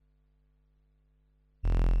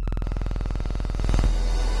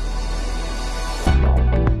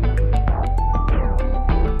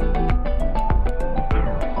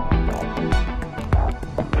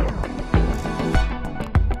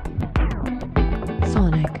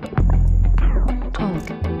Sonic Talk.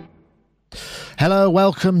 Hello,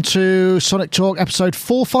 welcome to Sonic Talk episode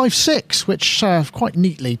 456, which quite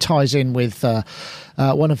neatly ties in with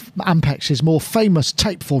one of Ampex's more famous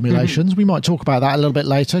tape formulations. We might talk about that a little bit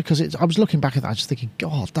later, because I was looking back at that just thinking,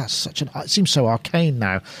 God, that's such it seems so arcane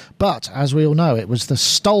now. But as we all know, it was the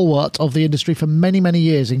stalwart of the industry for many, many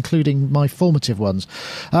years, including my formative ones.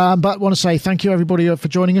 But want to say thank you, everybody, for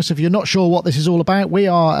joining us. If you're not sure what this is all about, we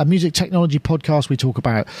are a music technology podcast. We talk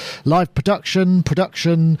about live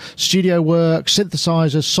production, studio work,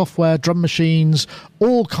 synthesizers, software, drum machines,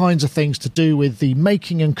 all kinds of things to do with the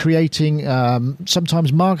making and creating,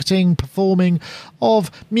 sometimes marketing, performing of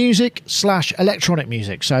music / electronic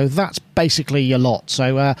music. So that's basically a lot.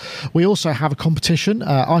 So we also have a competition.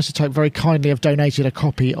 Isotope very kindly have donated a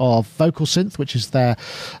copy of Vocal Synth, which is their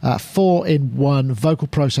 4-in-1 vocal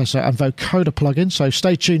processor and vocoder plugin. So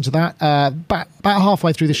stay tuned to that. About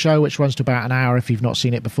halfway through the show, which runs to about an hour if you've not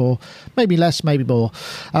seen it before. Maybe less, maybe more.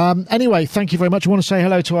 Anyway, thank you very much. I want to say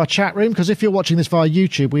hello to our chat room, because if you're watching this via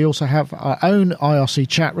YouTube, we also have our own IRC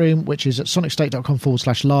chat room, which is at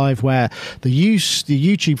sonicstate.com/live, where the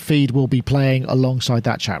YouTube feed will be playing alongside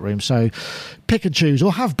that chat room. So pick and choose,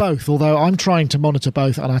 or have both, although I'm trying to monitor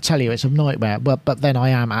both, and I tell you, it's a nightmare, but then I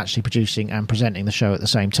am actually producing and presenting the show at the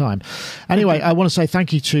same time. Anyway, I want to say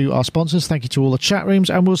thank you to our sponsors, thank you to all the chat rooms,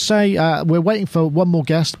 and we'll say we're waiting for one more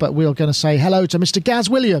guest, but we're going to say hello to Mr. Gaz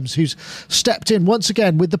Williams, who's stepped in once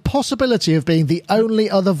again with the possibility of being the only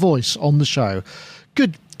other voice on the show.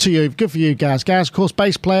 Good to you, good for you, Gaz. Gaz, of course,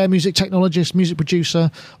 bass player, music technologist, music producer,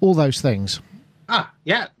 all those things.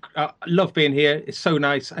 Yeah, I love being here. It's so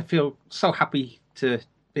nice. I feel so happy to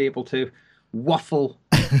be able to waffle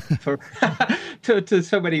for to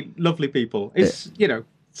so many lovely people. It's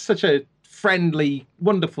such a friendly,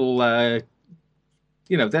 wonderful. The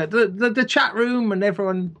chat room and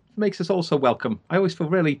everyone makes us all so welcome. I always feel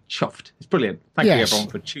really chuffed. It's brilliant. Thank you, everyone,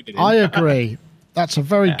 for tuning in. I agree. That's a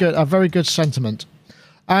very good sentiment.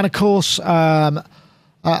 And of course,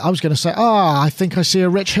 I was going to say, I think I see a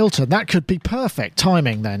Rich Hilton. That could be perfect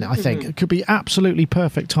timing then, I think. It could be absolutely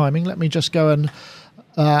perfect timing. Let me just go and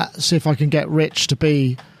see if I can get Rich to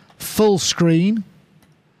be full screen.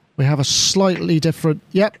 We have a slightly different...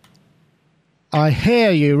 Yep. I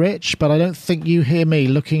hear you, Rich, but I don't think you hear me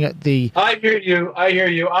looking at the... I hear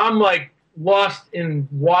you. I'm like lost in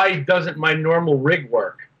why doesn't my normal rig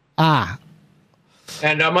work?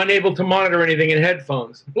 And I'm unable to monitor anything in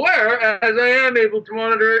headphones. Blair, as I am able to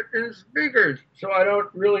monitor it in speakers. So I don't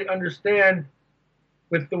really understand,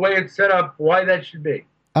 with the way it's set up, why that should be.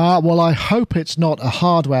 Well, I hope it's not a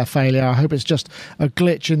hardware failure. I hope it's just a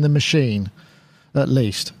glitch in the machine, at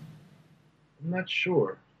least. I'm not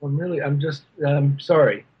sure. I'm just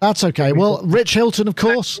sorry. That's okay. Well, Rich Hilton, of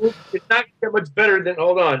course. It's not going to get much better than...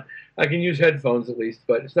 Hold on. I can use headphones at least,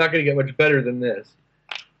 but it's not going to get much better than this.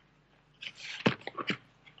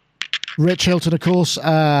 Rich Hilton, of course,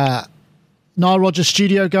 Nile Rodgers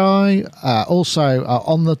studio guy, also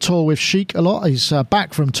on the tour with Chic a lot. He's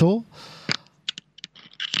back from tour.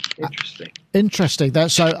 Interesting.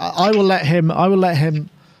 So I will let him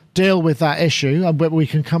deal with that issue, and we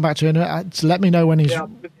can come back to it. Let me know when he's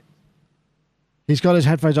got his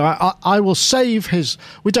headphones on. I will save his...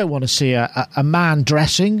 We don't want to see a man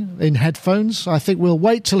dressing in headphones. I think we'll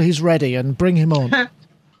wait till he's ready and bring him on.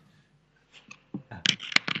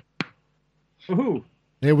 Woohoo.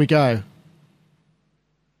 Here we go.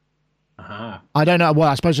 I don't know. Well,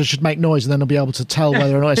 I suppose I should make noise, and then I'll be able to tell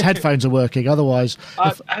whether or not his headphones are working. Otherwise,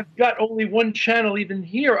 I've got only one channel even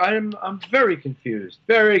here. I'm very confused.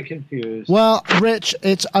 Very confused. Well, Rich,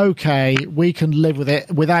 it's okay. We can live with it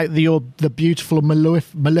without the beautiful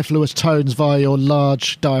mellifluous tones via your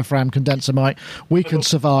large diaphragm condenser mic. We can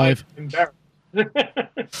survive.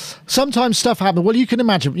 Sometimes stuff happens. Well, you can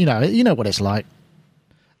imagine. You know what it's like.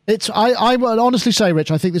 I would honestly say,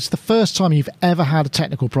 Rich, I think this is the first time you've ever had a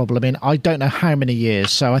technical problem in I don't know how many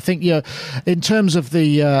years. So I think in terms of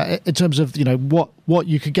what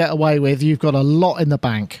you could get away with, you've got a lot in the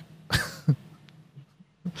bank.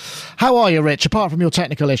 How are you, Rich? Apart from your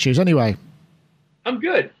technical issues, anyway. I'm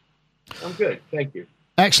good. Thank you.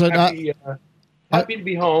 Excellent. Happy to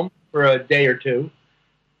be home for a day or two.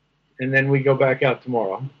 And then we go back out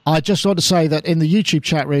tomorrow. I just want to say that in the YouTube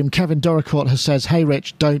chat room, Kevin Doricourt has says, "Hey,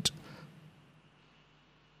 Rich, don't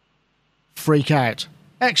freak out."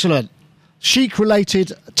 Excellent.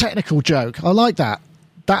 Chic-related technical joke. I like that.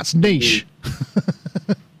 That's niche.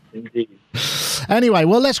 Indeed. Anyway,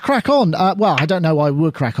 well, let's crack on. Well, I don't know why we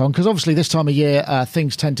would crack on, because obviously this time of year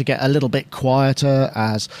things tend to get a little bit quieter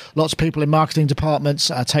as lots of people in marketing departments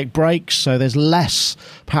take breaks, so there's less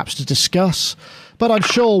perhaps to discuss. but I'm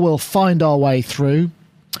sure we'll find our way through.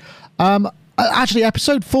 Actually,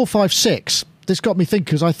 episode 456, this got me thinking,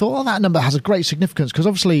 because I thought, oh, that number has a great significance, because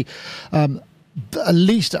obviously, at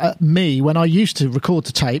least me, when I used to record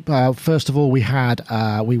to tape, first of all, we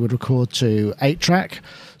would record to 8-track,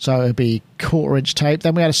 so it would be quarter-inch tape.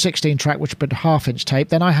 Then we had a 16-track, which would be half-inch tape.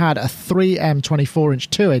 Then I had a 3M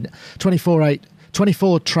 24-inch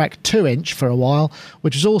 24-track 2-inch for a while,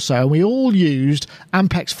 which was also, and we all used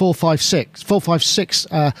Ampex 456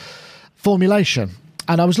 formulation.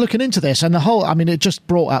 And I was looking into this, and it just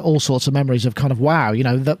brought out all sorts of memories of kind of, wow,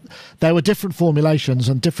 that there were different formulations,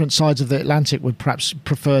 and different sides of the Atlantic would perhaps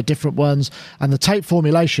prefer different ones, and the tape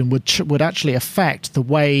formulation would actually affect the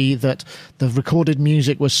way that the recorded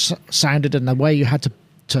music was sounded, and the way you had to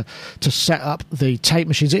set up the tape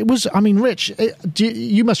machines. It was, Rich,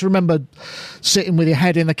 you must remember sitting with your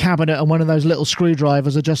head in the cabinet and one of those little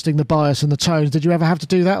screwdrivers adjusting the bias and the tones. Did you ever have to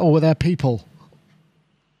do that, or were there people?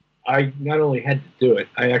 I not only had to do it,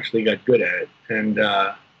 I actually got good at it, and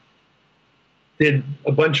did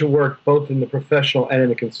a bunch of work both in the professional and in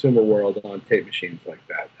the consumer world on tape machines like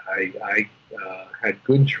that. I had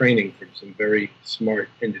good training from some very smart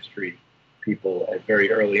industry people very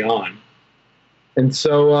early on. And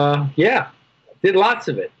so, did lots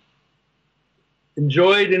of it.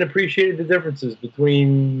 Enjoyed and appreciated the differences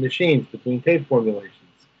between machines, between tape formulations.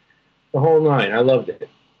 The whole nine. I loved it.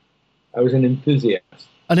 I was an enthusiast.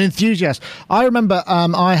 An enthusiast. I remember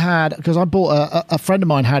I had, because I bought a friend of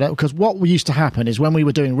mine had it, because what used to happen is when we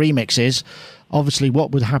were doing remixes, obviously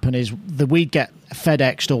what would happen is that we'd get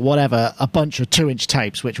FedExed or whatever a bunch of 2-inch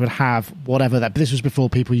tapes which would have whatever that. But this was before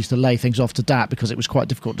people used to lay things off to DAT, because it was quite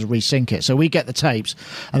difficult to resync it. So we get the tapes,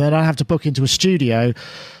 and then I'd have to book into a studio,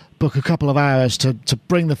 book a couple of hours to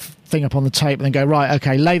bring the thing up on the tape, and then go, right,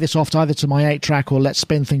 okay, lay this off to either to my 8-track, or let's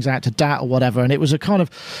spin things out to DAT or whatever. And it was a kind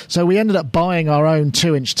of, so we ended up buying our own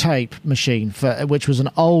 2-inch tape machine, which was an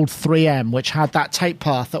old 3M, which had that tape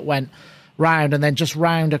path that went round and then just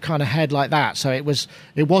round a kind of head like that. So it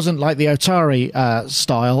wasn't like the Otari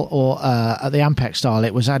style or the Ampex style.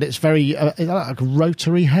 It had its very like a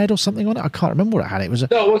rotary head or something on it. I can't remember what it had.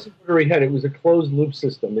 No, it wasn't a rotary head. It was a closed loop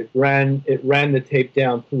system. It ran the tape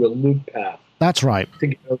down through a loop path. That's right. To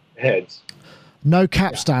get over the heads. No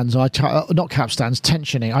cap stands. Not cap stands.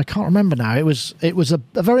 Tensioning. I can't remember now. It was a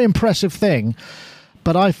very impressive thing,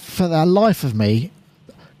 but I, for the life of me,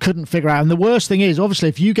 couldn't figure out. And the worst thing is, obviously,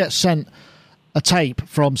 if you get sent a tape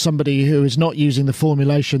from somebody who is not using the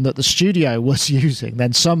formulation that the studio was using,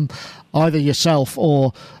 then either yourself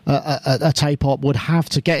or a tape op would have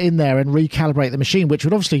to get in there and recalibrate the machine, which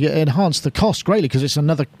would obviously enhance the cost greatly, because it's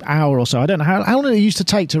another hour or so. I don't know how long it used to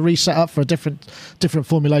take to reset up for a different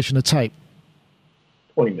formulation of tape.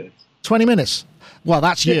 20 minutes. 20 minutes. Well,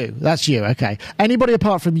 that's you. That's you. Okay. Anybody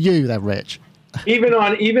apart from you, then, Rich? Even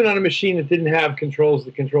on a machine that didn't have controls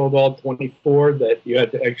that controlled all 24, that you had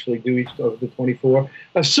to actually do each of the 24,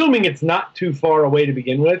 assuming it's not too far away to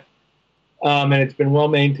begin with, and it's been well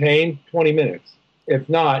maintained, 20 minutes. If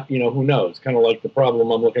not, who knows? Kind of like the problem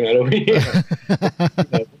I'm looking at over here.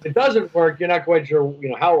 If it doesn't work, you're not quite sure,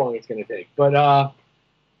 how long it's going to take. But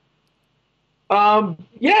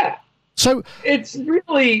yeah. So it's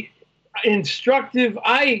really instructive.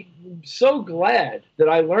 I'm so glad that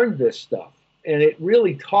I learned this stuff. And it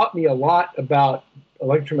really taught me a lot about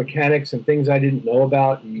electromechanics and things I didn't know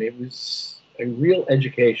about. And it was a real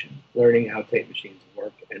education, learning how tape machines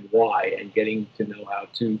work and why, and getting to know how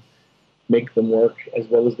to make them work as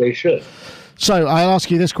well as they should. So I'll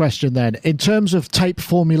ask you this question then. In terms of tape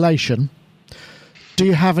formulation, do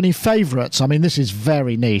you have any favourites? I mean, this is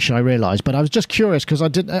very niche, I realise, but I was just curious, because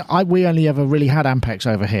we only ever really had Ampex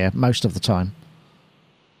over here most of the time.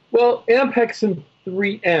 Well, Ampex and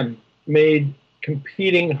 3M made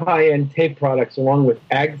competing high-end tape products along with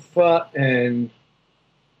AGFA and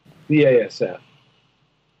BASF.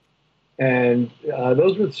 And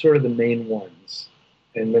those were sort of the main ones.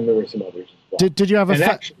 And then there were some others as well. Did you have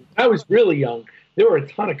actually, I was really young. There were a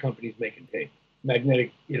ton of companies making tape,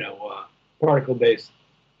 magnetic, particle-based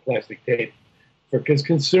plastic tape, because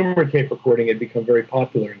consumer tape recording had become very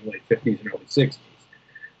popular in the late 50s and early 60s.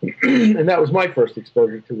 And that was my first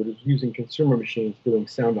exposure to it, was using consumer machines doing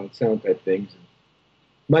sound-on-sound type things and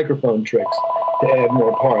microphone tricks to add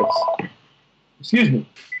more parts. Excuse me.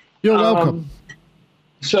 You're welcome.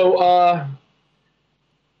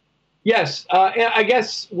 Yes, I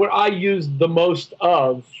guess what I used the most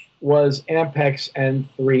of was Ampex and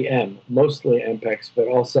 3M, mostly Ampex, but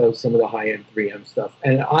also some of the high-end 3M stuff.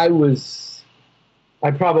 And I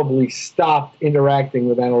probably stopped interacting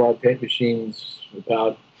with analog tape machines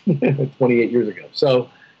about 28 years ago. So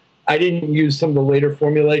I didn't use some of the later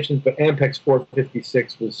formulations, but Ampex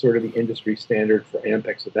 456 was sort of the industry standard for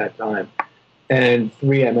Ampex at that time. And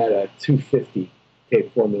 3M had a 250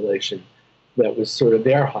 tape formulation that was sort of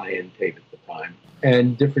their high-end tape at the time.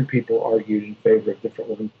 And different people argued in favor of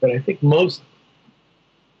different ones. But I think most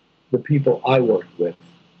the people I worked with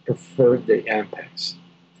preferred the Ampex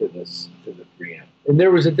to the 3M. And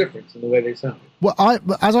there was a difference in the way they sounded. Well,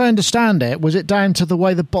 as I understand it, was it down to the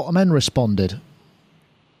way the bottom end responded?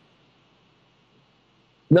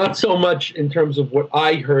 Not so much in terms of what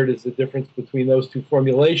I heard as the difference between those two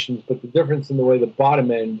formulations, but the difference in the way the bottom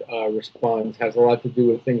end responds has a lot to do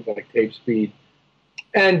with things like tape speed,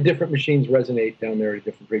 and different machines resonate down there at a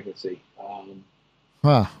different frequency.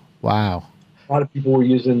 Wow. A lot of people were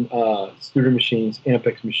using Studer machines,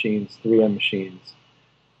 Ampex machines, 3M machines.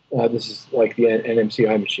 This is like the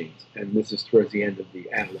NMCI machines, and this is towards the end of the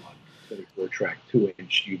analog 24-track,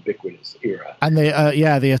 2-inch ubiquitous era. And the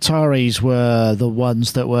Ataris were the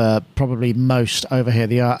ones that were probably most over here,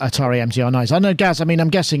 the Atari MTR9s. I know, Gaz, I mean, I'm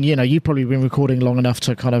guessing, you've probably been recording long enough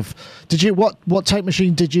to kind of... What tape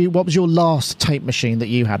machine what was your last tape machine that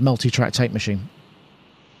you had, multi-track tape machine?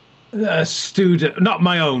 Studer, not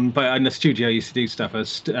my own, but in the studio I used to do stuff.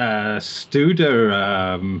 Studer,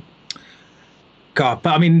 God,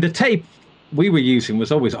 but I mean, the tape we were using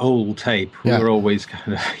was always old tape. We were always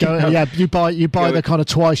kind of... you buy the kind of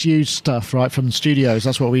twice used stuff, right, from studios.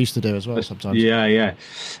 That's what we used to do as well sometimes. Yeah.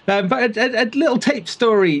 But a little tape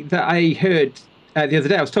story that I heard the other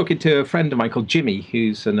day. I was talking to a friend of mine called Jimmy,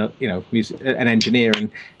 who's an engineer,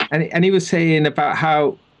 and he was saying about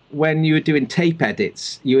how when you were doing tape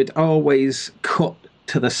edits, you would always cut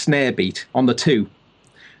to the snare beat on the 2.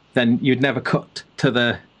 Then you'd never cut to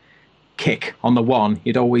the kick on the 1.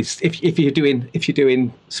 You'd always, if you're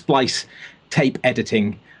doing splice tape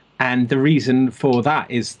editing, and the reason for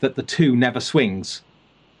that is that the 2 never swings,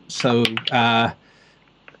 so that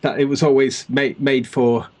it was always made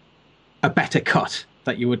for a better cut,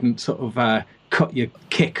 that you wouldn't sort of cut your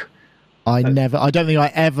kick. I don't think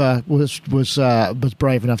I ever was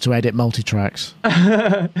brave enough to edit multi-tracks.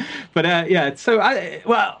 But so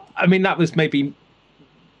I mean that was maybe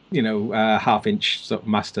half-inch sort of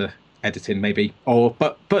master editing maybe,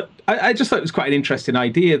 but I just thought it was quite an interesting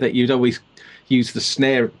idea that you'd always use the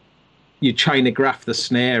snare, you'd chinograph the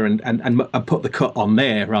snare and put the cut on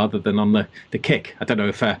there rather than on the kick. I don't know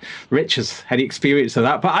if Rich has any experience of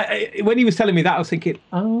that, but when he was telling me that, I was thinking,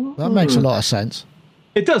 that makes a lot of sense.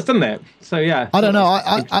 It does, doesn't it? So, yeah. I don't know.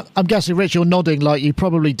 I'm guessing, Rich, you're nodding like you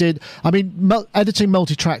probably did. I mean, editing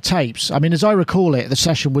multi-track tapes, I mean, as I recall it, the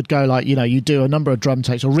session would go like, you do a number of drum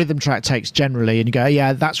takes or rhythm track takes generally, and you go,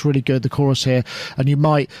 yeah, that's really good, the chorus here, and you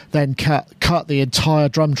might then cut the entire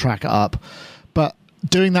drum track up. But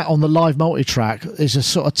doing that on the live multi-track is a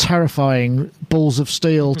sort of terrifying balls of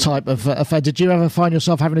steel type of affair. Did you ever find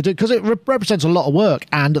yourself having to do it? Because it represents a lot of work,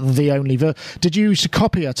 and the only... Did you used to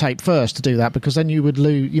copy a tape first to do that? Because then you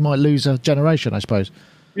might lose a generation, I suppose.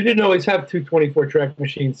 You didn't always have 2 24-track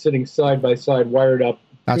machines sitting side by side, wired up,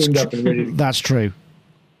 tuned up, and ready to go. That's true.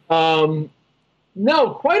 No,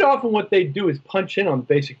 quite often what they do is punch in on the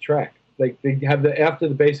basic track. Like they have after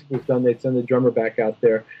the basic was done, they'd send the drummer back out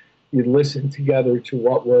there. You'd listen together to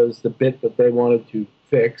what was the bit that they wanted to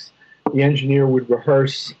fix. The engineer would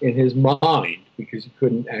rehearse in his mind, because he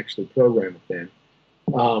couldn't actually program it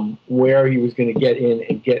then, where he was going to get in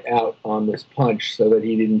and get out on this punch so that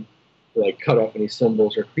he didn't cut off any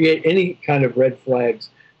cymbals or create any kind of red flags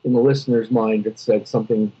in the listener's mind that said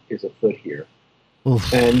something is afoot here.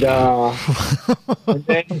 And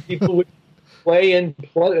then people would play and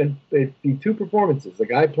it'd be 2 performances, the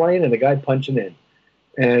guy playing and the guy punching in.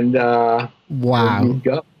 And wow,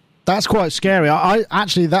 that's quite scary. I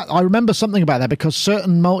remember something about that, because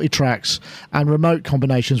certain multi-tracks and remote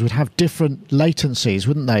combinations would have different latencies,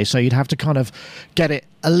 wouldn't they? So you'd have to kind of get it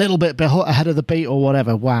a little bit ahead of the beat or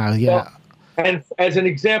whatever. Wow, yeah. Well, and as an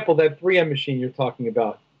example, that 3M machine you're talking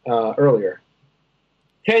about earlier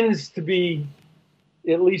tends to be,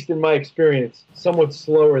 at least in my experience, somewhat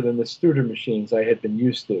slower than the Studer machines I had been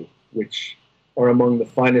used to, which are among the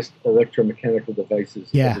finest electromechanical devices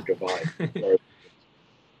ever devised.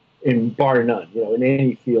 In bar none, in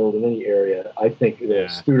any field, in any area, I think the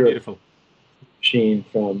Studer machine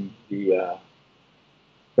from the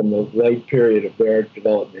late period of their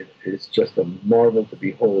development is just a marvel to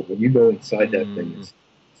behold. When you go inside that thing,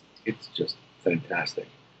 it's just fantastic.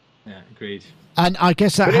 Yeah, agreed. And I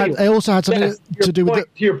guess it also had something to do with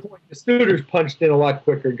it. To your point, the Studers punched in a lot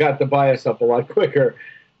quicker, got the bias up a lot quicker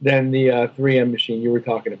than the 3M machine you were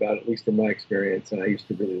talking about, at least in my experience, and I used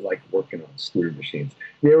to really like working on Studer machines.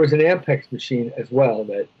 There was an Ampex machine as well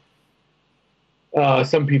that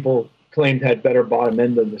some people claimed had better bottom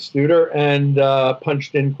end than the Studer, and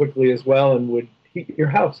punched in quickly as well, and would heat your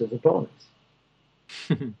house as a bonus.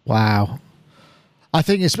 Wow. I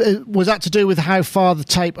think was that to do with how far the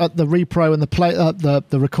tape at the repro and the play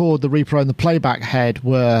the record, the repro and the playback head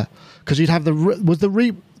were? Because you'd have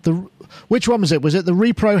which one was it? Was it the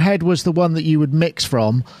repro head was the one that you would mix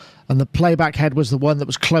from, and the playback head was the one that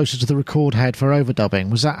was closer to the record head for overdubbing?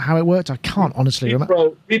 Was that how it worked? I can't honestly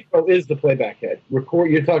remember. Repro is the playback head. You're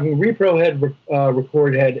talking repro head,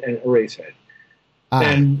 record head, and erase head.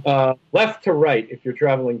 And left to right, if you're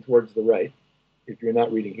traveling towards the right, if you're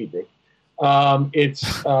not reading Hebrew,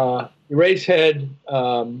 it's erase head,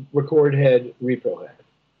 record head, repro head.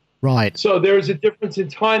 Right. So there's a difference in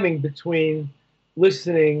timing between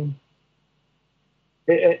listening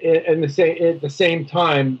and at the same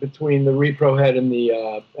time between the repro head and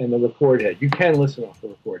the record head. You can listen off the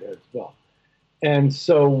record head as well. And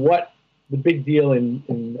so what the big deal in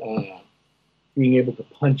being able to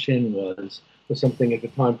punch in was something at the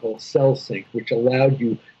time called cell sync, which allowed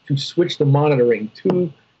you to switch the monitoring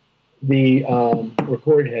to the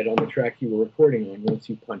record head on the track you were recording on once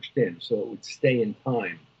you punched in, so it would stay in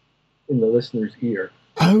time in the listener's ear.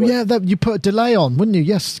 Oh, yeah, you put a delay on, wouldn't you?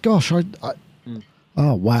 Yes, gosh.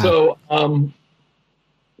 Oh, wow. So,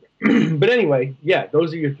 but anyway, yeah,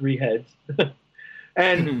 those are your three heads.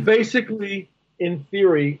 And basically, in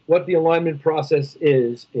theory, what the alignment process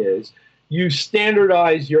is you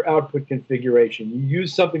standardize your output configuration. You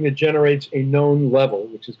use something that generates a known level,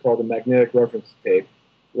 which is called a magnetic reference tape,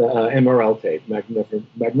 MRL tape,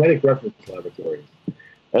 magnetic reference laboratories.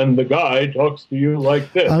 And the guy talks to you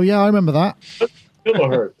like this. Oh, yeah, I remember that.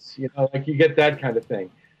 Kilohertz, like you get that kind of thing.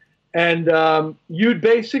 And you'd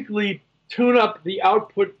basically tune up the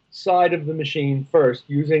output side of the machine first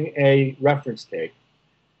using a reference tape.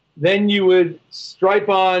 Then you would stripe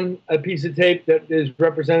on a piece of tape that is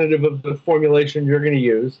representative of the formulation you're going to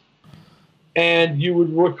use. And you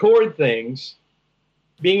would record things,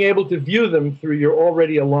 being able to view them through your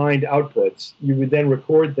already aligned outputs. You would then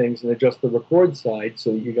record things and adjust the record side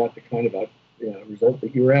so that you got the kind of result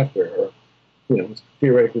that you were after, or as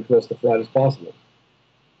theoretically close to flat as possible.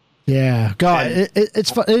 Yeah, God, it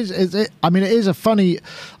is a funny.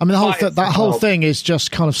 I mean, the whole thing is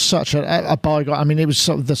just kind of such a bygone. I mean, it was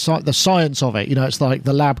sort of the science of it. It's like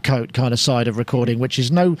the lab coat kind of side of recording, which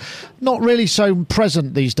is not really so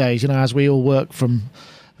present these days. As we all work from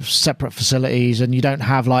separate facilities, and you don't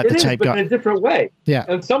have like the tape but in a different way. Yeah,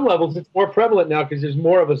 on some levels, it's more prevalent now because there's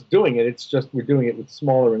more of us doing it. It's just we're doing it with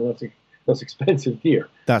smaller and less expensive gear.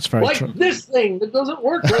 That's very true. Like this thing that doesn't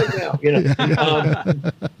work right now.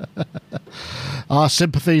 Our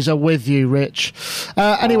sympathies are with you, Rich.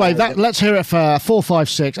 Anyway, let's hear it for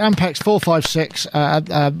 456. Ampex 456.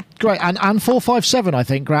 Great. And 457, I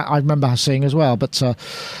think, I remember seeing as well, but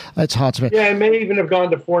it's hard to be. Yeah, it may even have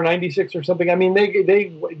gone to 496 or something. I mean,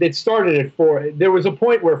 they started at 4. There was a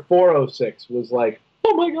point where 406 was like,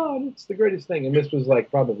 oh my God, it's the greatest thing. And this was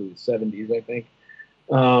like probably the 70s, I think.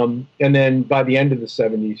 And then by the end of the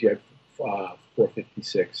 70s, you had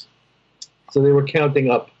 456. So they were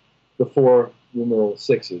counting up the 4 numeral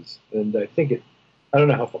 6s, and I think I don't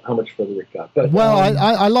know how much further it got. But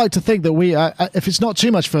I like to think that we, if it's not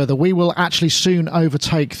too much further, we will actually soon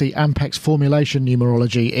overtake the Ampex formulation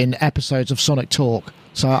numerology in episodes of Sonic Talk.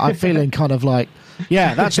 So I'm feeling kind of like,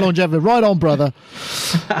 yeah, that's longevity. Right on, brother.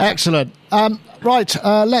 Excellent. Right,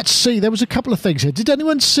 let's see. There was a couple of things here. Did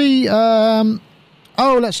anyone see...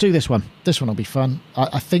 let's do this one. This one will be fun.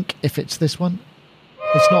 I think if it's this one.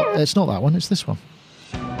 It's not that one, it's this one.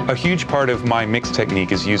 A huge part of my mix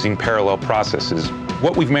technique is using parallel processes.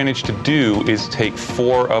 What we've managed to do is take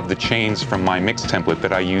 4 of the chains from my mix template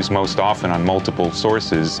that I use most often on multiple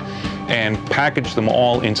sources and package them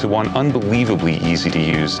all into one unbelievably easy to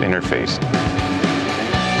use interface.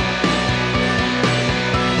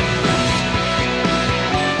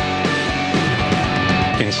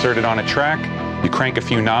 Insert it on a track, you crank a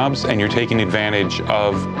few knobs, and you're taking advantage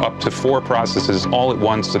of up to 4 processes all at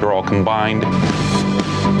once that are all combined.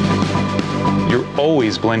 You're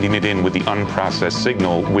always blending it in with the unprocessed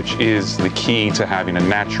signal, which is the key to having a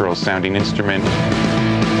natural sounding instrument.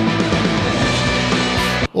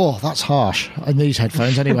 Oh, that's harsh in these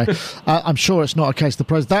headphones anyway. I'm sure it's not a case of the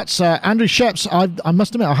pros. That's Andrew Sheps. I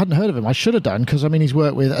must admit, I hadn't heard of him. I should have done, because, I mean, he's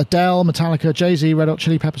worked with Adele, Metallica, Jay-Z, Red Hot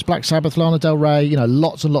Chili Peppers, Black Sabbath, Lana Del Rey,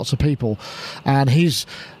 lots and lots of people. And he's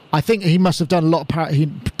I think he must have done a lot of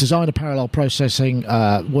he designed a parallel processing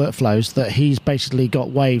workflows that he's basically got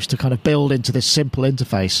Waves to kind of build into this simple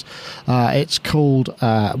interface. It's called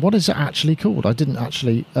what is it actually called? I didn't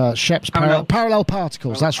actually Shep's parallel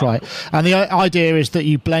particles. That's right. And the idea is that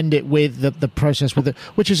you blend it with the process with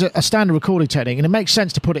which is a standard recording technique, and it makes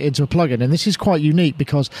sense to put it into a plugin. And this is quite unique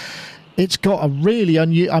because it's got a really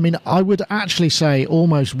I would actually say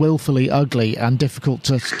almost willfully ugly and difficult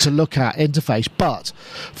to look at interface. But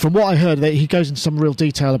from what I heard, that he goes into some real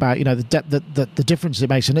detail about the difference it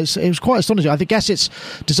makes, and it was quite astonishing. I guess it's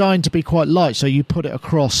designed to be quite light, so you put it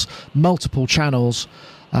across multiple channels.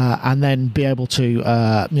 And then be able to,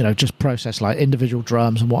 just process like individual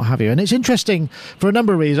drums and what have you. And it's interesting for a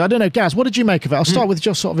number of reasons. I don't know, Gaz, what did you make of it? I'll start with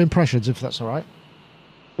just sort of impressions, if that's all right.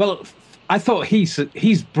 Well, I thought he's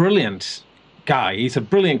brilliant guy. He's a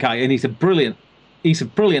brilliant guy, and he's a brilliant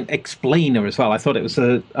explainer as well. I thought it was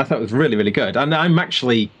really, really good. And I'm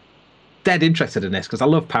actually dead interested in this because I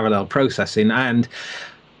love parallel processing, and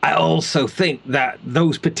I also think that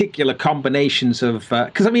those particular combinations of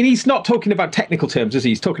because he's not talking about technical terms, is he?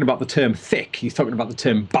 He's talking about the term thick. He's talking about the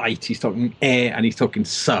term byte. He's talking air, and he's talking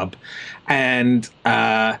sub, and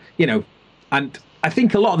and I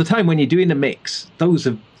think a lot of the time when you're doing a mix, those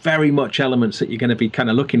are very much elements that you're going to be kind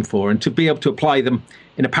of looking for, and to be able to apply them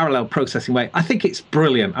in a parallel processing way, I think it's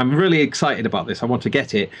brilliant. I'm really excited about this. I want to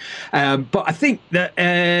get it, but I think that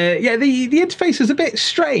the interface is a bit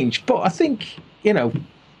strange, but I think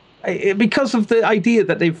because of the idea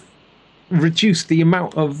that they've reduced the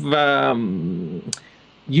amount of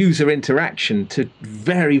user interaction to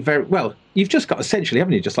very, very well. You've just got essentially,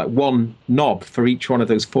 haven't you, just like one knob for each one of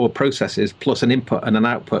those four processes, plus an input and an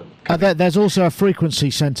output. There's also a frequency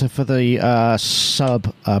center for the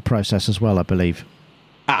sub process as well, I believe.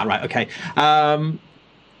 Right, okay.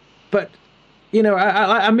 But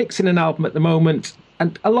I'm mixing an album at the moment,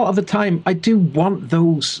 and a lot of the time I do want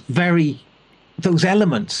those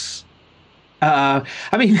elements.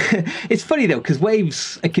 It's funny though, because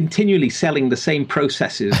Waves are continually selling the same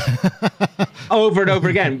processes over and over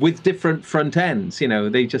again with different front ends.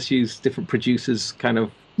 They just use different producers kind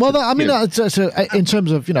of. Well, in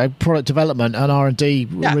terms of product development and R&D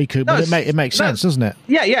recoupment, it makes sense, doesn't it?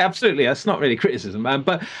 Yeah, absolutely. That's not really criticism,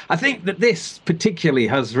 but I think that this particularly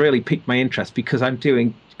has really piqued my interest because I'm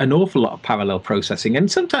doing an awful lot of parallel processing, and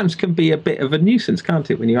sometimes can be a bit of a nuisance, can't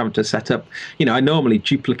it, when you have to set up. I normally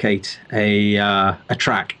duplicate a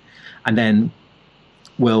track, and then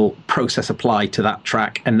will process apply to that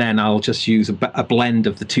track, and then I'll just use a blend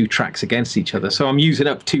of the two tracks against each other. So I'm using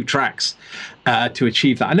up two tracks to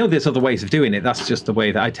achieve that. I know there's other ways of doing it. That's just the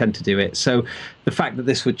way that I tend to do it. So the fact that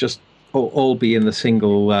this would just all be in the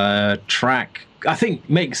single track, I think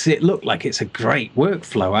makes it look like it's a great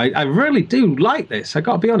workflow. I really do like this. I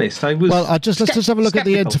got to be honest. Let's just have a look at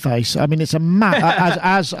the interface. It's a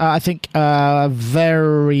as I think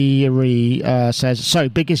Very says. So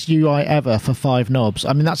biggest UI ever for 5 knobs.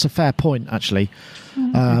 That's a fair point actually.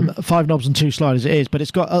 5 knobs and 2 sliders it is, but it's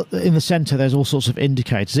got in the center there's all sorts of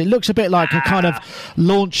indicators. It looks a bit like a kind of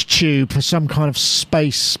launch tube for some kind of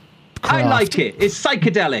space craft. I like it. It's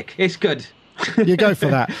psychedelic. It's good. You go for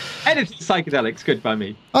that. Edited psychedelic's good by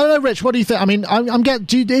me. I don't know, Rich. What do you think? I'm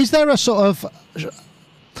getting. Is there a sort of,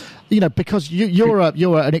 because you're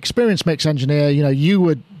an experienced mix engineer. You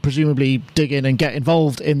would presumably dig in and get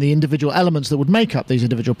involved in the individual elements that would make up these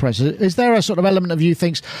individual processes. Is there a sort of element of you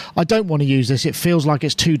thinks I don't want to use this? It feels like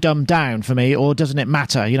it's too dumbed down for me, or doesn't it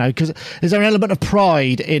matter? Because is there an element of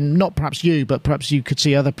pride in not perhaps you, but perhaps you could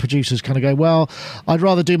see other producers kind of go, well, I'd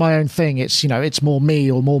rather do my own thing. It's it's more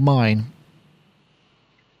me or more mine.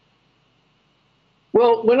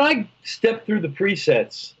 Well, when I step through the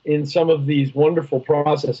presets in some of these wonderful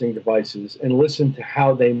processing devices and listen to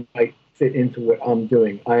how they might fit into what I'm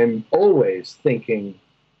doing, I'm always thinking,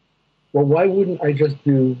 well, why wouldn't I just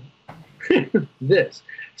do this?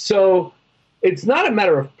 So it's not a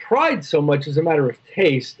matter of pride so much as a matter of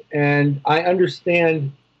taste. And I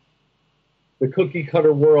understand the cookie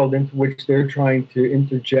cutter world into which they're trying to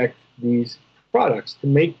interject these products to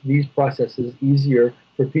make these processes easier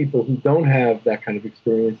for people who don't have that kind of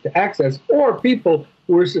experience to access, or people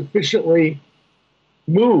who are sufficiently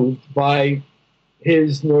moved by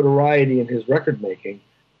his notoriety and his record making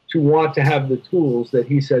to want to have the tools that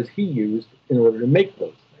he says he used in order to make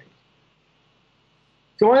those things.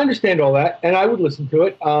 So I understand all that, and I would listen to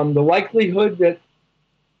it. The likelihood that,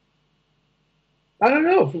 I don't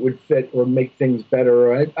know if it would fit or make things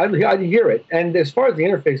better. I'd hear it. And as far as the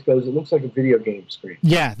interface goes, it looks like a video game screen.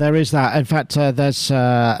 Yeah, there is that. In fact, there's in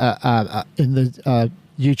the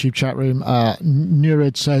YouTube chat room,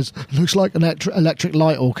 Nurid says, looks like an Electric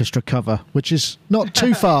Light Orchestra cover, which is not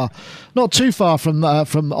too far from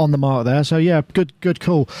on the mark there. So yeah, good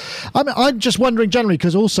call. I'm just wondering generally,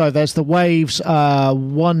 because also there's the Waves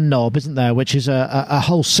one knob, isn't there, which is a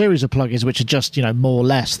whole series of plugins which are just, more or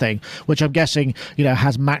less thing, which I'm guessing,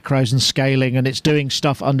 has macros and scaling, and it's doing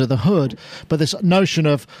stuff under the hood. But this notion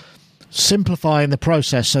of simplifying the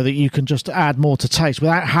process so that you can just add more to taste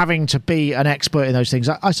without having to be an expert in those things,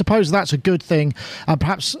 I suppose that's a good thing. And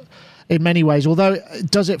perhaps in many ways, although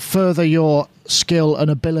does it further your skill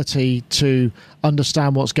and ability to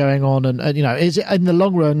understand what's going on, and is it in the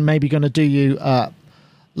long run maybe going to do you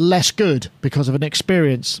less good because of an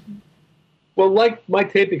experience? Well, like my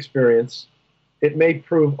tape experience, it may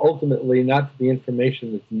prove ultimately not the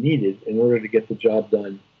information that's needed in order to get the job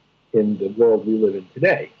done in the world we live in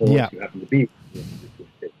today, unless you happen to be.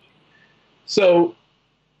 So,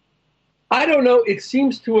 I don't know. It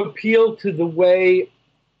seems to appeal to the way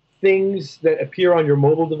things that appear on your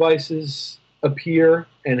mobile devices appear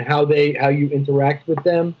and how you interact with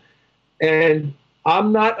them. And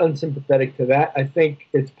I'm not unsympathetic to that. I think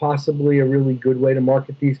it's possibly a really good way to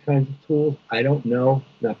market these kinds of tools. I don't know,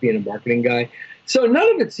 not being a marketing guy. So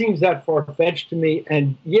none of it seems that far-fetched to me.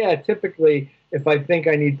 And yeah, typically, if I think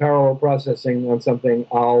I need parallel processing on something,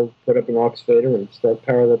 I'll put up an aux fader and start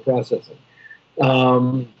parallel processing.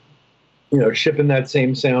 Shipping that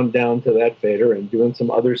same sound down to that fader and doing some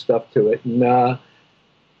other stuff to it. And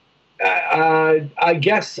I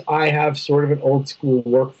guess I have sort of an old school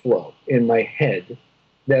workflow in my head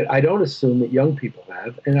that I don't assume that young people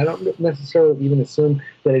have, and I don't necessarily even assume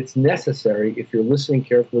that it's necessary if you're listening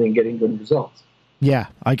carefully and getting good results. Yeah,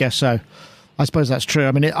 I guess so. I suppose that's true.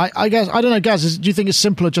 I mean, I guess, I don't know, Gaz, do you think it's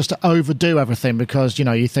simpler just to overdo everything because,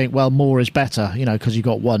 you think, well, more is better, because you've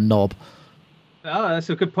got one knob? Oh, that's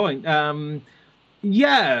a good point. There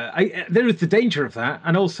is the danger of that.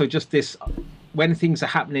 And also just this, when things are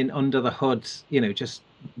happening under the hood, just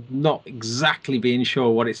not exactly being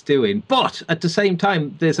sure what it's doing. But at the same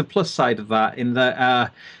time, there's a plus side of that in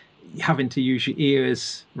that having to use your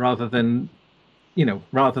ears rather than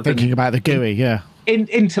thinking about the GUI, yeah.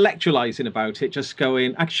 Intellectualizing about it, just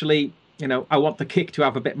going, actually, I want the kick to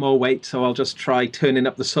have a bit more weight, so I'll just try turning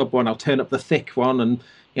up the sub one, I'll turn up the thick one, and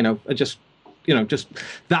just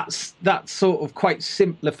that's that sort of quite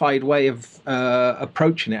simplified way of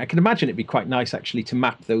approaching it. I can imagine it'd be quite nice actually to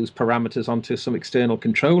map those parameters onto some external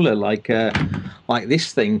controller like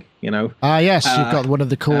this thing, yes, you've got one of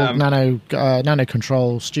the core Nano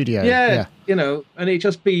Control Studio. Yeah, and it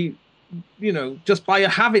just be, just by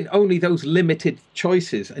having only those limited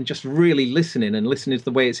choices and just really listening to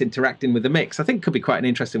the way it's interacting with the mix, I think could be quite an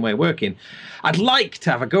interesting way of working. I'd like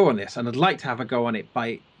to have a go on this, and I'd like to have a go on it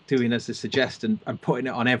by doing as a suggestion and putting it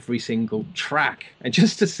on every single track, and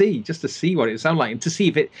just to see what it sounds like, and to see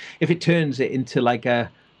if it turns it into like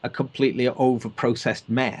a completely over processed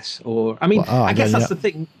mess. Or I guess that's the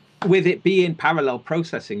thing with it being parallel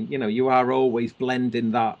processing. You are always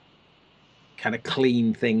blending that kind of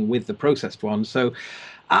clean thing with the processed one. So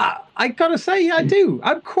I gotta say, I do.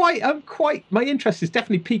 I'm quite. My interest is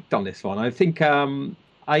definitely peaked on this one. I think.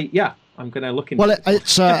 I'm going to look into. Well,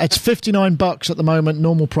 it's $59 at the moment,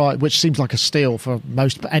 normal price, which seems like a steal for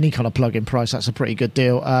any kind of plug-in price. That's a pretty good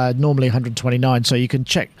deal. Normally $129, so you can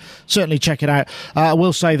certainly check it out. I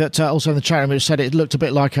will say that also in the chat room, it said it looked a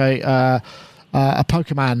bit like a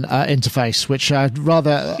Pokemon interface, which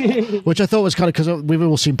which I thought was kind of, because we've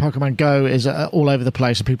all seen Pokemon Go is all over the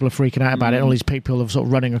place and people are freaking out about it. All these people are sort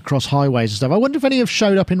of running across highways and stuff. I wonder if any have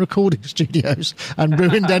showed up in recording studios and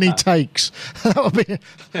ruined any takes. That would be.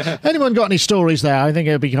 Anyone got any stories there? I think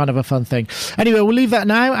it would be kind of a fun thing. Anyway, we'll leave that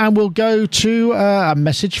now and we'll go to a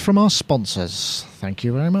message from our sponsors. Thank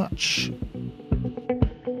you very much.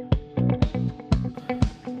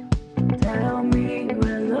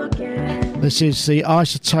 This is the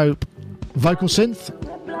iZotope Vocal Synth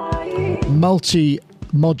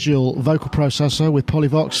multi-module vocal processor with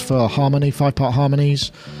Polyvox for harmony, 5-part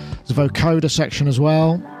harmonies. There's a vocoder section as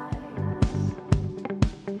well.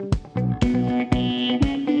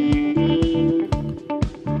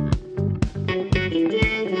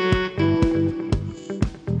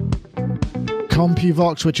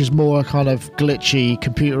 CompuVox, which is more a kind of glitchy,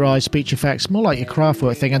 computerized speech effects, more like your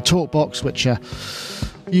Kraftwerk thing, and TalkBox, which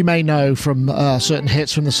you may know from certain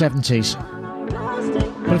hits from the 70s.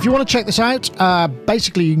 But if you want to check this out,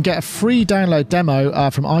 basically you can get a free download demo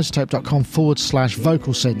from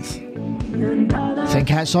iZotope.com/vocal synth.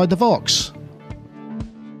 Think outside the Vox.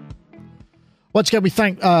 Once again, we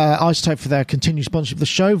thank iZotope for their continued sponsorship of the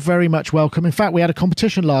show. Very much welcome. In fact, we had a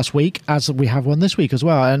competition last week, as we have one this week as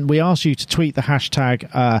well, and we asked you to tweet the hashtag.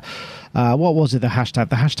 What was it, the hashtag?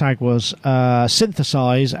 The hashtag was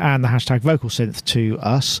synthesize and the hashtag vocal synth to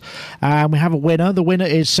us. And we have a winner. The winner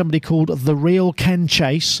is somebody called The Real Ken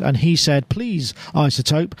Chase, and he said, please,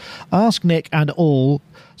 iZotope, ask Nick and all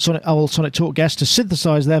Sonic Talk guests to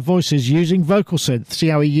synthesize their voices using vocal synth. See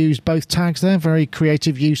how he used both tags there? Very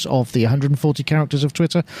creative use of the 140 characters of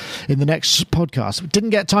Twitter in the next podcast. Didn't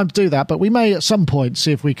get time to do that, but we may at some point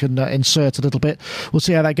see if we can insert a little bit. We'll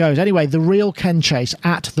see how that goes. Anyway, The Real Ken Chase,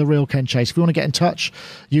 at The Real Ken Chase. If you want to get in touch,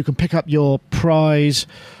 you can pick up your prize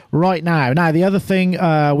right now. Now, the other thing,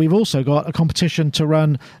 we've also got a competition to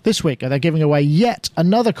run this week. They're giving away yet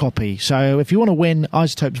another copy. So if you want to win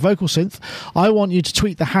iZotope's vocal synth, I want you to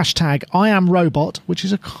tweet the hashtag IamRobot, which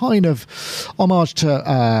is a kind of homage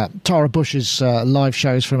to Tara Bush's live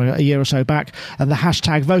shows from a year or so back, and the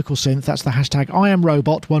hashtag vocal synth. That's the hashtag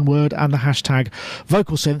IamRobot, one word, and the hashtag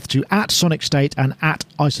vocal synth to @SonicState and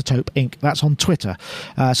 @iZotope Inc. That's on Twitter.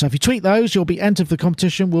 So if you tweet those, you'll be entered for the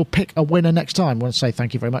competition. We'll pick a winner next time. I want to say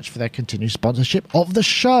thank you very much for their continued sponsorship of the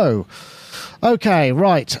show. Okay,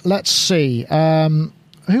 right, let's see.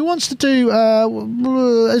 Who wants to do...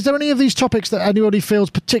 is there any of these topics that anybody feels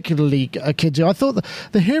particularly keen to? I thought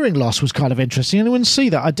the hearing loss was kind of interesting. Anyone see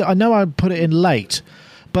that? I know I put it in late,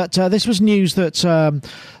 but this was news that...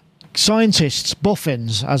 scientists,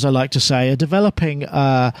 boffins, as I like to say, are developing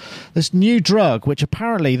this new drug, which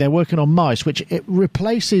apparently they're working on mice, which it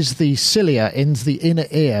replaces the cilia in the inner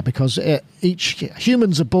ear, because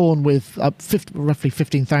humans are born with roughly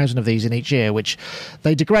 15,000 of these in each ear, which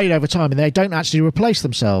they degrade over time and they don't actually replace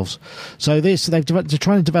themselves. So they're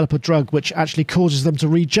trying to develop a drug which actually causes them to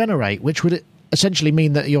regenerate, which would essentially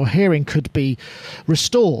mean that your hearing could be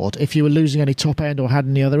restored if you were losing any top end or had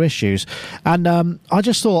any other issues. And I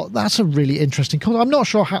just thought that's a really interesting concept. I'm not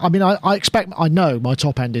sure how. I mean, I know my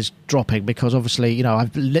top end is dropping because obviously, you know,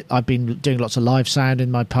 I've been doing lots of live sound in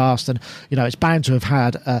my past, and you know, it's bound to have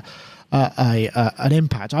had an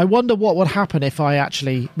impact. I wonder what would happen if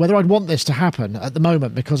whether I'd want this to happen at the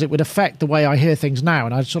moment, because it would affect the way I hear things now,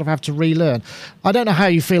 and I'd sort of have to relearn. I don't know how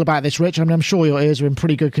you feel about this, Rich. I mean, I'm sure your ears are in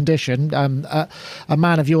pretty good condition, a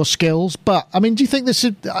man of your skills. But I mean, do you think this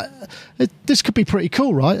could be pretty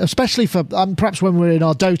cool, right? Especially for perhaps when we're in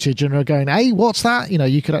our dotage and we're going, "Hey, what's that?" You know,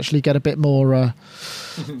 you could actually get a bit more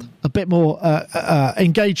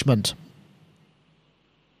engagement.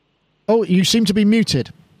 Oh, you seem to be muted.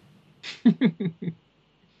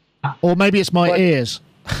 Or maybe it's my ears.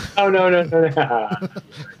 Oh, no.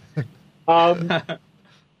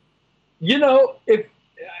 You know, if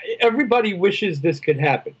everybody wishes this could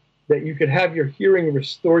happen, that you could have your hearing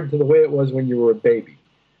restored to the way it was when you were a baby.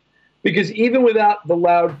 Because even without the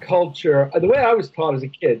loud culture, the way I was taught as a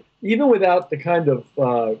kid, even without the kind of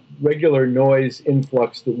regular noise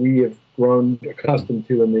influx that we have grown accustomed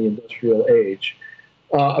to in the industrial age,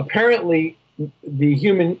 apparently the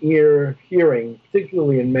human ear hearing,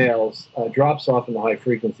 particularly in males, drops off in the high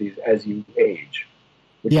frequencies as you age,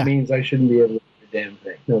 which means I shouldn't be able to do a damn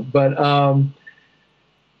thing. No, but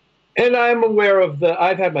and I'm aware of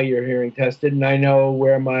I've had my ear hearing tested, and I know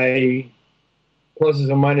where my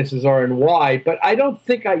pluses and minuses are and why. But I don't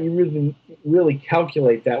think you really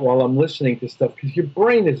calculate that while I'm listening to stuff, because your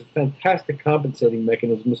brain is a fantastic compensating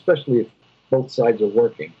mechanism, especially if both sides are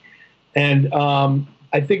working. And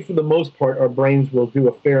I think for the most part, our brains will do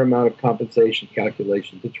a fair amount of compensation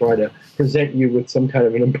calculation to try to present you with some kind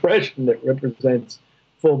of an impression that represents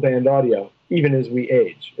full band audio, even as we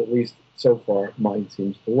age. At least so far, mine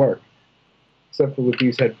seems to work, except for with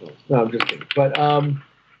these headphones. No, I'm just kidding. But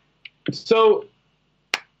so,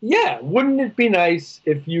 yeah, wouldn't it be nice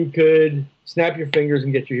if you could snap your fingers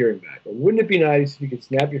and get your hearing back? Or wouldn't it be nice if you could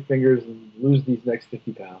snap your fingers and lose these next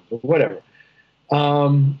 50 pounds or whatever?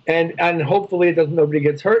 And hopefully nobody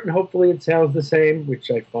gets hurt, and hopefully it sounds the same,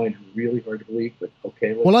 which I find really hard to believe. But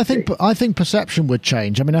okay. Well, I think perception would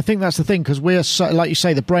change. I mean, I think that's the thing, because we're like you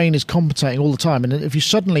say, the brain is compensating all the time, and if you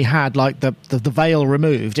suddenly had like the veil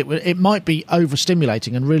removed, it might be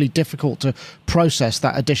overstimulating and really difficult to process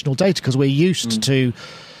that additional data, because we're used to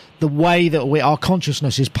the way that our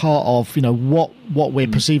consciousness is part of, you know, what we're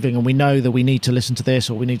perceiving, and we know that we need to listen to this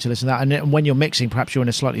or we need to listen to that. And when you're mixing, perhaps you're in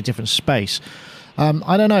a slightly different space.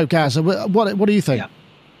 I don't know, Gaz. What do you think? Yeah.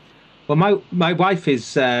 Well, my wife is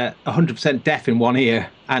 100% deaf in one ear,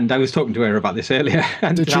 and I was talking to her about this earlier.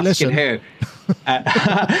 And Did she listen? But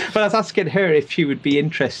I was asking her if she would be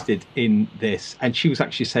interested in this, and she was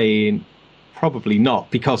actually saying probably not,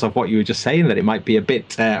 because of what you were just saying, that it might be a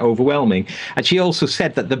bit overwhelming. And she also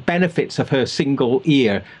said that the benefits of her single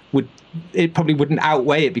ear probably wouldn't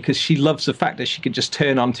outweigh it, because she loves the fact that she can just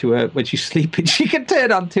turn onto her, when she's sleeping, she can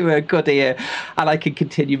turn onto her good ear, and I can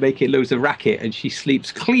continue making loads of racket, and she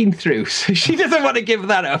sleeps clean through. So she doesn't want to give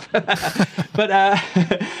that up.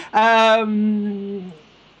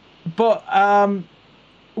 But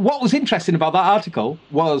what was interesting about that article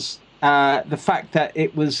was the fact that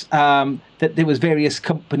it was that there was various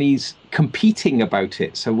companies competing about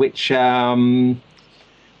it. So which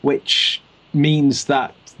means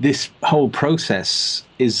that this whole process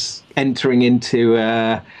is entering into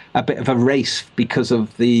a bit of a race because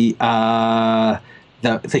of the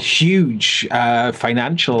huge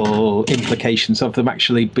financial implications of them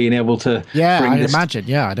actually being able to.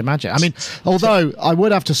 I'd imagine. I mean, although I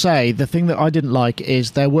would have to say the thing that I didn't like is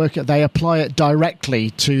they apply it directly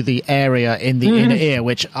to the area in the inner ear,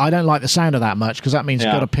 which I don't like the sound of that much, because that means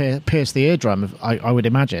you've got to pierce the eardrum, I would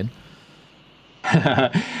imagine. Cool.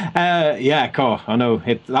 I know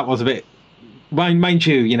that was a bit. Mind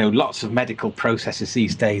you, lots of medical processes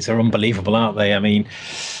these days are unbelievable, aren't they? I mean,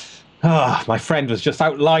 my friend was just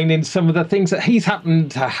outlining some of the things that he's happened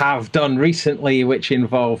to have done recently, which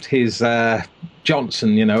involved his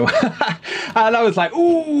Johnson, and I was like,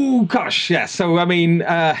 "Ooh, gosh, yes." So, I mean,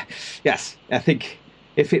 yes, I think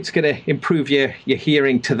if it's going to improve your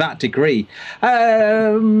hearing to that degree.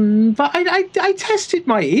 But I tested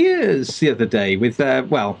my ears the other day with a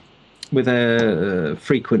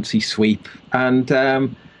frequency sweep, and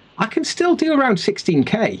I can still do around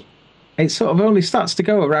 16K. It sort of only starts to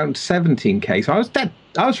go around 17K. So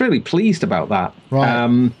I was really pleased about that.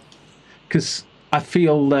 Right. Because I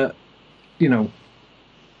feel that, it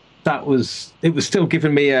was still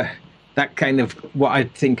giving me that kind of what I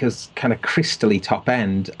think is kind of crystally top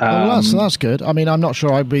end. That's good. I mean, I'm not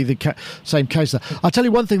sure I'd be the same case there. I'll tell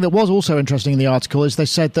you one thing that was also interesting in the article is they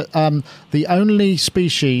said that the only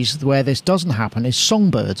species where this doesn't happen is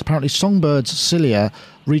songbirds. Apparently songbirds' cilia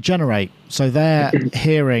regenerate, so their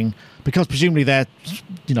hearing, because presumably their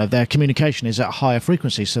communication is at a higher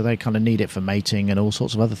frequency, so they kind of need it for mating and all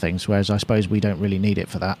sorts of other things, whereas I suppose we don't really need it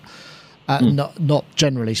for that. Not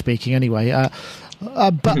generally speaking anyway.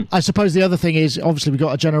 But I suppose the other thing is, obviously, we've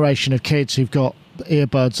got a generation of kids who've got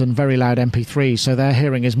earbuds and very loud MP3s, so their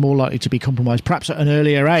hearing is more likely to be compromised, perhaps at an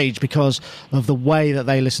earlier age, because of the way that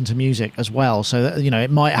they listen to music as well. So that,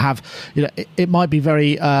 it might have, it might be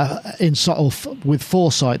very with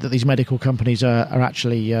foresight that these medical companies are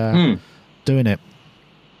actually doing it.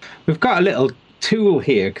 We've got a little tool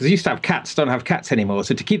here, because used to have cats, don't have cats anymore,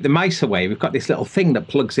 so to keep the mice away, we've got this little thing that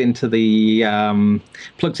plugs into the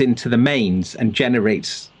mains and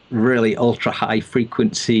generates really ultra high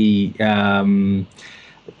frequency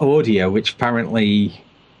audio, which apparently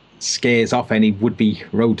scares off any would-be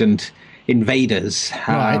rodent invaders.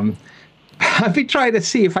 Right. I've been trying to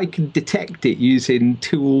see if I can detect it using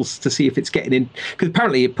tools to see if it's getting in, because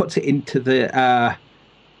apparently it puts it into the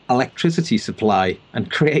electricity supply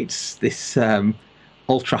and creates this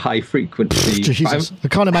ultra high frequency. Jesus, I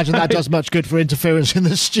can't imagine that does much good for interference in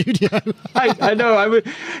the studio. I know,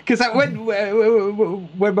 because when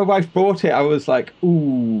my wife bought it, I was like,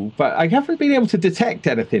 ooh, but I haven't been able to detect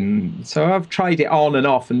anything, so I've tried it on and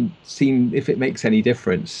off and seen if it makes any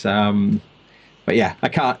difference. But yeah,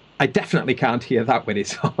 I definitely can't hear that when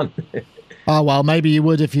it's on. Oh, well, maybe you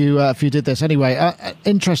would if you did this. Anyway,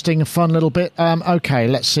 interesting, fun little bit. Okay,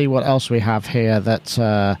 let's see what else we have here. Let's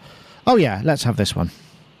have this one.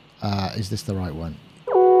 Is this the right one?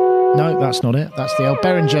 No, that's not it. That's the old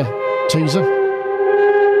Behringer teaser.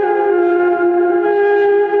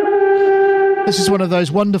 This is one of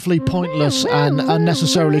those wonderfully pointless and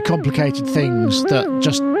unnecessarily complicated things that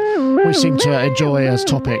just we seem to enjoy as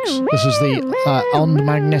topics. This is the Onde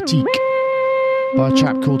Magnétique by a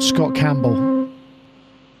chap called Scott Campbell.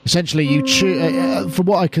 Essentially, you choose. From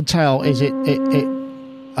what I can tell, is it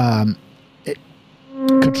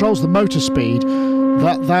controls the motor speed.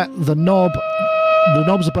 The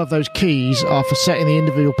knobs above those keys are for setting the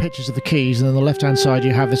individual pitches of the keys, and on the left-hand side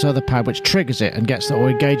you have this other pad which triggers it and gets or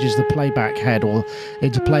engages the playback head or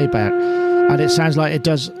into playback. And it sounds like it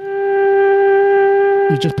does.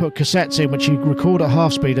 You just put cassettes in which you record at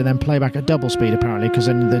half speed and then play back at double speed, apparently, because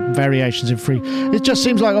then the variations in free. It just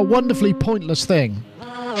seems like a wonderfully pointless thing.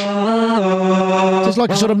 It's like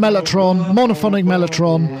a sort of mellotron, monophonic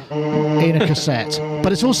mellotron in a cassette.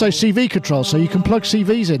 But it's also CV control, so you can plug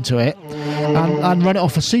CVs into it and run it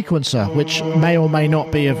off a sequencer, which may or may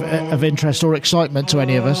not be of interest or excitement to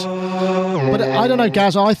any of us. But I don't know,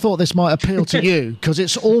 Gaz, I thought this might appeal to you, because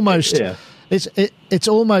it's almost it's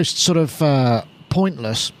almost sort of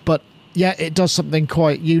pointless, but yet it does something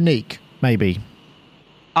quite unique, maybe.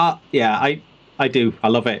 Yeah, I do. I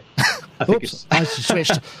love it. I think Oops, I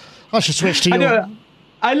should switch to your... I know.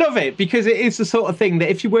 I love it because it is the sort of thing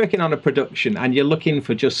that if you're working on a production and you're looking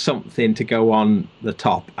for just something to go on the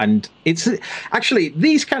top, and it's actually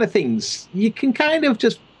these kind of things, you can kind of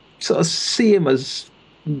just sort of see them as,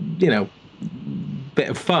 bit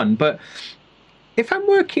of fun. But if I'm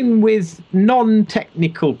working with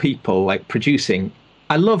non-technical people like producing,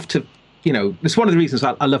 I love to, it's one of the reasons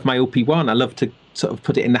I love my OP1. I love to sort of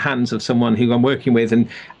put it in the hands of someone who I'm working with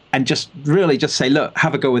and just really just say, look,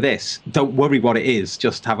 have a go with this. Don't worry what it is.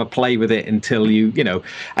 Just have a play with it until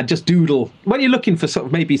and just doodle. When you're looking for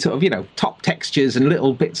maybe top textures and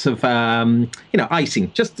little bits of,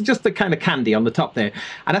 icing, just the kind of candy on the top there.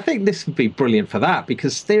 And I think this would be brilliant for that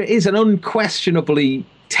because there is an unquestionably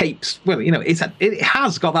tapes. Well, it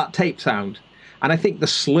has got that tape sound. And I think the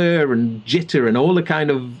slur and jitter and all the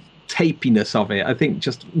kind of tapiness of it, I think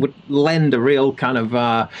just would lend a real kind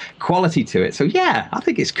of quality to it. So yeah, I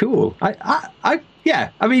think it's cool. I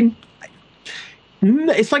mean,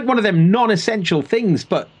 it's like one of them non-essential things,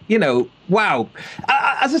 but wow.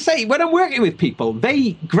 As I say, when I'm working with people,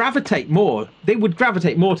 they would gravitate more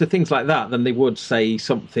to things like that than they would say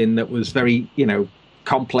something that was very,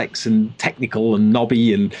 complex and technical and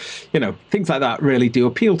knobby and things like that really do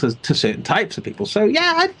appeal to certain types of people. So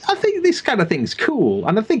yeah, I think this kind of thing's cool,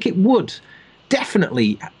 and I think it would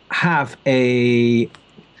definitely have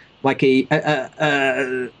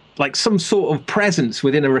like some sort of presence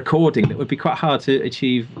within a recording that would be quite hard to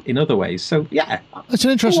achieve in other ways. So yeah, it's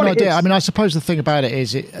an interesting idea. I mean, I suppose the thing about it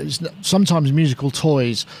is sometimes musical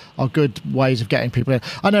toys are good ways of getting people in.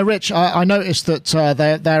 I know, Rich, I noticed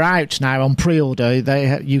that they're out now on pre-order.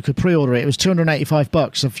 You could pre-order it. It was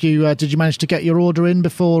 $285. Have you? Did you manage to get your order in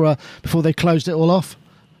before they closed it all off?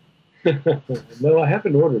 No, I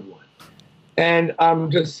haven't ordered one, and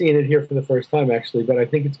I'm just seeing it here for the first time actually. But I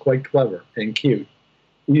think it's quite clever and cute.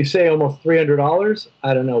 You say almost $300.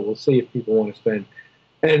 I don't know. We'll see if people want to spend.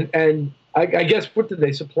 And I guess, what did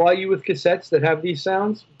they supply you with cassettes that have these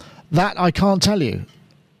sounds? That I can't tell you.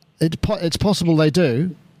 It's possible they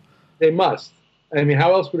do. They must. I mean,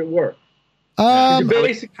 how else would it work?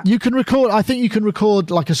 You can record. I think you can record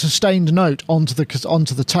like a sustained note onto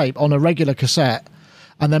the tape on a regular cassette,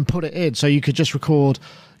 and then put it in. So you could just record,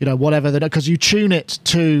 whatever because you tune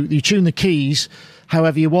the keys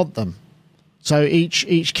however you want them. So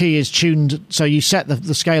each key is tuned, so you set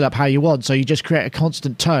the scale up how you want, so you just create a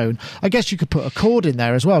constant tone. I guess you could put a chord in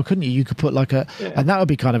there as well, couldn't you? You could put and that would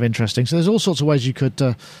be kind of interesting. So there's all sorts of ways you could...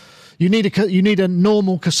 you need a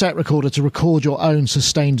normal cassette recorder to record your own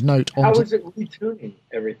sustained note. How is it retuning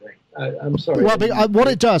everything? I'm sorry. Well, what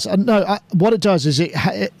it does is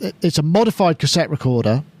it's a modified cassette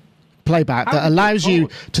recorder playback that allows you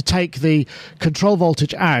to take the control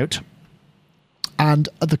voltage out, and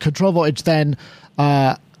the control voltage then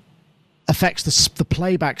affects the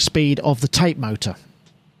playback speed of the tape motor.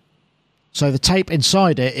 So the tape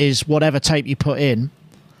inside it is whatever tape you put in.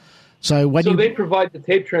 So they provide the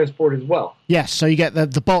tape transport as well. Yes, so you get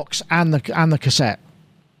the box and the cassette,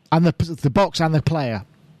 and the box and the player.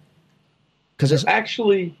 Because it's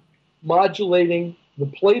actually modulating the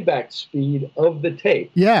playback speed of the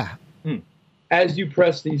tape. Yeah. As you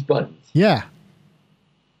press these buttons. Yeah.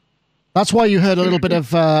 That's why you heard a little bit of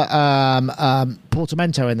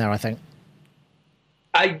portamento in there, I think.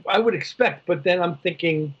 I would expect, but then I'm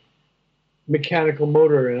thinking mechanical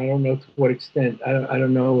motor, and I don't know to what extent. I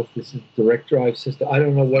don't know if this is direct drive system. I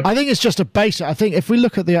don't know what. I think it's just a basic. I think if we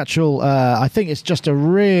look at the actual, I think it's just a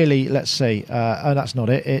really. Let's see. Oh, that's not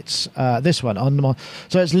it. It's this one on the.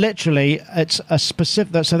 So it's a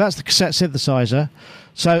specific. So that's the cassette synthesizer.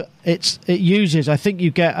 So it uses. I think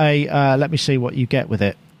you get a. Let me see what you get with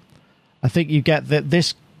it. I think you get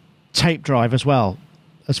this tape drive as well,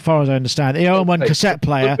 as far as I understand. The OM1 cassette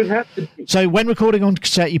player. So when recording on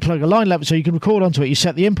cassette, you plug a line level, so you can record onto it. You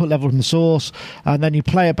set the input level from the source, and then you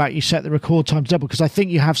play it back. You set the record time to double, because I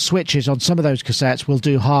think you have switches on some of those cassettes will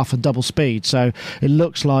do half and double speed. So it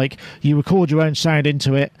looks like you record your own sound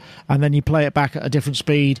into it, and then you play it back at a different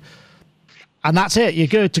speed, and that's it. You're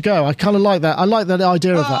good to go. I kind of like that. I like that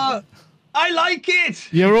idea of that. I like it.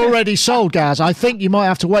 You're already sold, Gaz. I think you might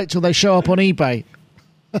have to wait till they show up on eBay.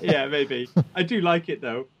 Yeah, maybe. I do like it,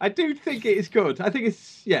 though. I do think it is good. I think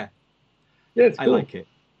it's, yeah. Yeah, it's cool. I like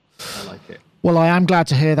it. Well, I am glad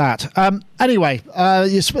to hear that. Anyway,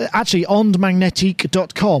 actually,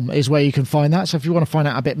 ondmagnetique.com is where you can find that. So if you want to find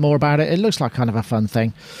out a bit more about it, it looks like kind of a fun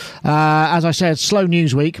thing. As I said, slow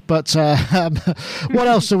news week, but what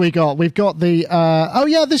else have we got? We've got the...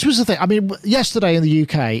 this was the thing. I mean, yesterday in the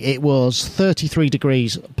UK, it was 33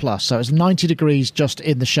 degrees plus, so it's 90 degrees just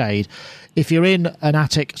in the shade. If you're in an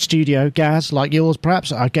attic studio, Gaz, like yours,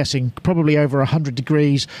 perhaps, I'm guessing probably over 100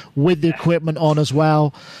 degrees with the equipment on as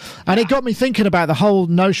well. And it got me thinking about the whole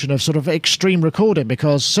notion of sort of extreme recording,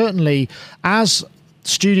 because certainly as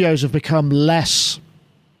studios have become less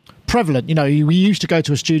prevalent, we used to go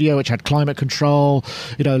to a studio which had climate control,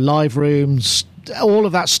 live rooms, all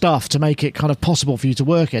of that stuff to make it kind of possible for you to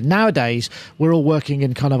work in. Nowadays, we're all working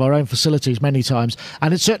in kind of our own facilities many times.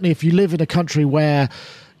 And it's certainly, if you live in a country where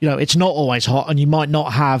it's not always hot and you might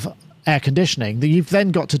not have air conditioning, that you've then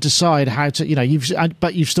got to decide how to,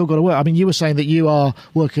 but you've still got to work. I mean, you were saying that you are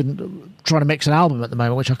working, trying to mix an album at the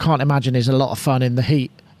moment, which I can't imagine is a lot of fun in the heat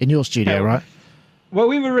in your studio, right? Well,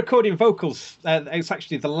 we were recording vocals. It's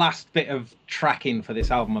actually the last bit of tracking for this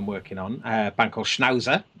album I'm working on, a band called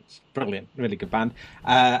Schnauzer. It's brilliant, really good band.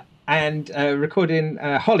 And recording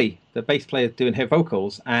Holly, the bass player, doing her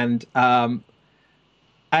vocals. And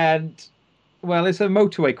well, there's a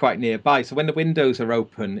motorway quite nearby, so when the windows are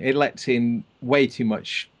open, it lets in way too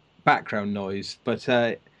much background noise. But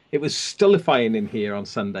it was stultifying in here on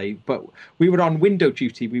Sunday. But we were on window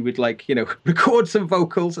duty. We would record some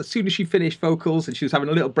vocals. As soon as she finished vocals and she was having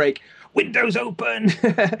a little break, windows open,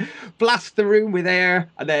 blast the room with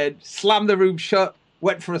air, and then slam the room shut.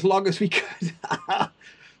 Went for as long as we could.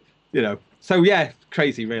 So yeah,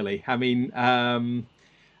 crazy, really. I mean,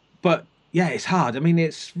 but yeah, it's hard. I mean,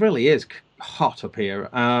 it really is hot up here,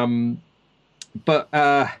 but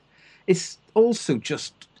it's also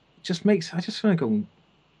just makes. I just want to go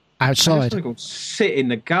outside. I just want to go sit in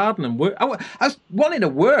the garden and work. I was wanting to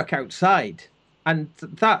work outside, and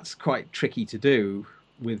that's quite tricky to do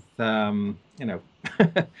with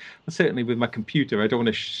certainly with my computer. I don't want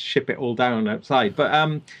to ship it all down outside, but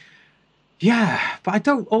but I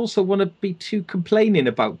don't also want to be too complaining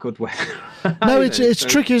about good weather. No, it's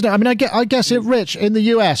tricky, isn't it? I mean, I guess it, Rich, in the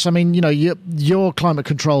US, I mean, your climate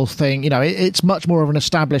control thing, it's much more of an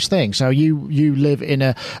established thing. So you live in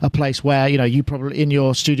a place where, you probably, in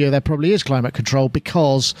your studio, there probably is climate control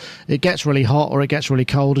because it gets really hot or it gets really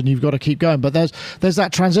cold and you've got to keep going. But there's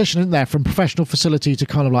that transition, isn't there, from professional facility to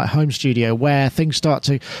kind of like home studio where things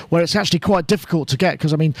where it's actually quite difficult to get,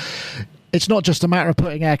 because, I mean, it's not just a matter of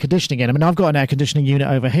putting air conditioning in. I mean, I've got an air conditioning unit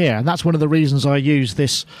over here, and that's one of the reasons I use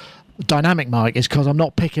this dynamic mic, is because I'm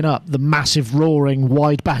not picking up the massive roaring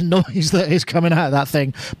wideband noise that is coming out of that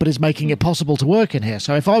thing, but is making it possible to work in here.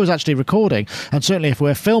 So if I was actually recording, and certainly if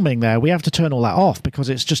we're filming there, we have to turn all that off because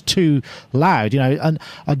it's just too loud, and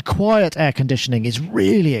quiet air conditioning is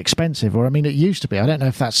really expensive, or I mean, it used to be. I don't know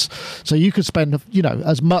if that's... So you could spend,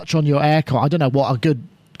 as much on your aircon. I don't know what a good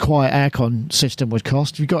quiet aircon system would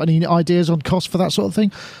cost. Have you got any ideas on cost for that sort of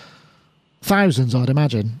thing? Thousands, I'd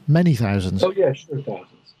imagine. Many thousands. Oh, yeah, sure, thousands.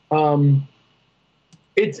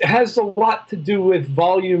 It has a lot to do with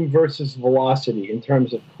volume versus velocity in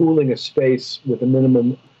terms of cooling a space with a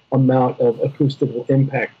minimum amount of acoustical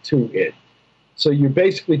impact to it. So you're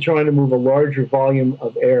basically trying to move a larger volume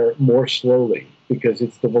of air more slowly because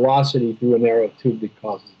it's the velocity through a narrow tube that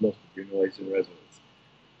causes most of your noise and resonance.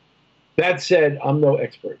 That said, I'm no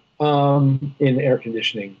expert in air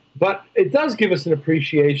conditioning, but it does give us an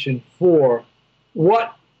appreciation for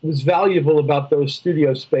what was valuable about those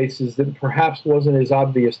studio spaces that perhaps wasn't as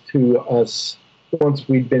obvious to us once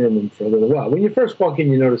we'd been in them for a little while. When you first walk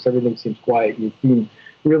in, you notice everything seems quiet. You feel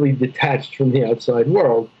really detached from the outside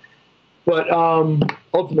world. But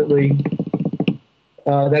ultimately,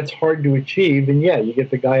 that's hard to achieve. And yeah, you get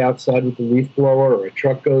the guy outside with the leaf blower, or a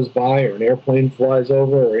truck goes by, or an airplane flies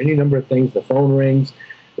over, or any number of things. The phone rings.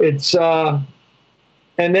 It's and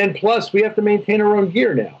then plus we have to maintain our own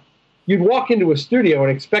gear now. You'd walk into a studio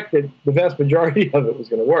and expect that the vast majority of it was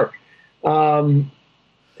going to work.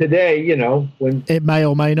 Today, when it may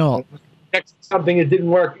or may not. Something that didn't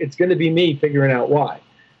work, it's going to be me figuring out why.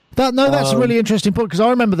 That's a really interesting point, because I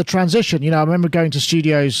remember the transition. I remember going to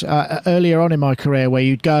studios earlier on in my career where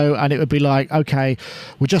you'd go and it would be like, okay,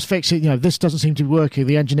 we'll just fix it. This doesn't seem to be working.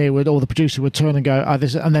 The engineer would, or the producer would turn and go, oh,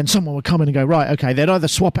 this, and then someone would come in and go, right, okay. They'd either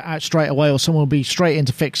swap it out straight away or someone would be straight in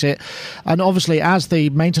to fix it. And obviously, as the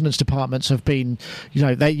maintenance departments have been,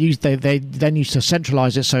 they then used to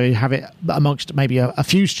centralize it, so you have it amongst maybe a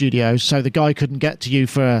few studios, so the guy couldn't get to you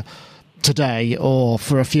for today or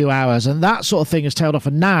for a few hours, and that sort of thing has tailed off.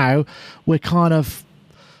 And now we're kind of,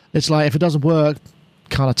 it's like, if it doesn't work,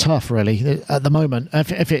 kind of tough, really, at the moment.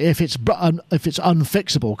 If it's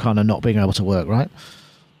unfixable, kind of not being able to work, right?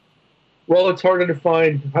 Well, it's harder to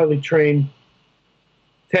find highly trained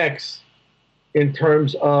techs in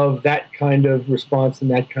terms of that kind of response and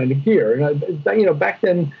that kind of gear. And back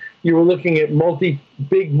then you were looking at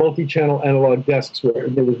big multi-channel analog desks where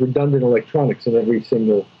there was redundant electronics in every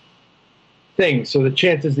single thing. So the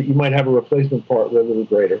chances that you might have a replacement part were a little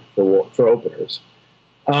greater for openers.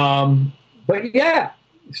 But yeah,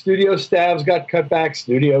 studio staffs got cut back.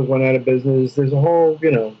 Studios went out of business. There's a whole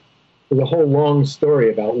long story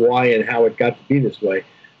about why and how it got to be this way.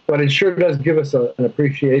 But it sure does give us an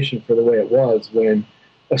appreciation for the way it was when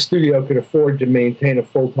a studio could afford to maintain a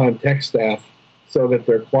full-time tech staff so that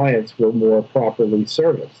their clients were more properly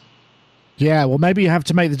serviced. Yeah, well, maybe you have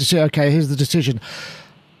to make the decision. Okay, here's the decision.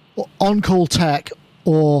 On-call tech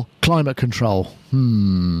or climate control?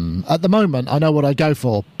 At the moment, I know what I go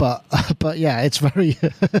for, but yeah, it's very...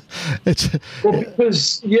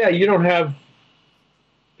 because you don't have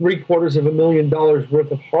 $750,000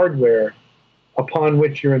 worth of hardware upon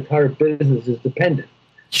which your entire business is dependent.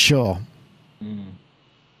 Sure.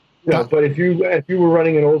 But if you were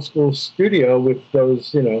running an old school studio with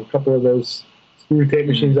those, a couple of those screw tape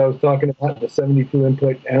machines I was talking about, the 72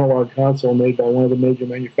 input analog console made by one of the major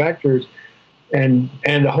manufacturers, and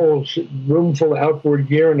a whole room full of outboard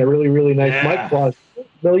gear and a really, really nice mic closet, $1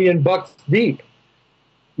 million deep.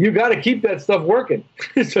 You got to keep that stuff working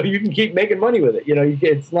so you can keep making money with it.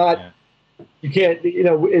 It's not. Yeah. You can't.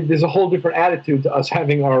 There's a whole different attitude to us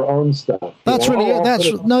having our own stuff. That's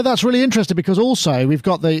really interesting because also we've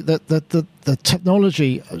got the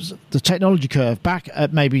technology curve back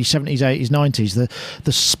at maybe 70s, 80s, 90s.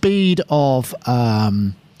 The speed of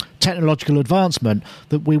technological advancement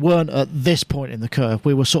that we weren't at this point in the curve.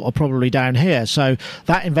 We were sort of probably down here. So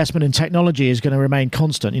that investment in technology is going to remain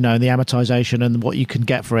constant, and the amortization and what you can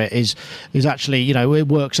get for it is actually, it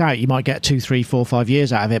works out. You might get 2, 3, 4, 5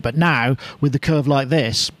 years out of it. But now with the curve like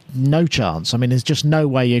this, no chance. I mean, there's just no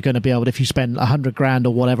way you're going to be able to, if you spend $100,000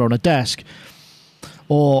 or whatever on a desk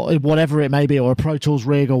or whatever it may be, or a Pro Tools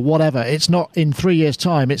rig or whatever, it's not in 3 years'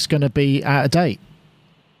 time, it's going to be out of date.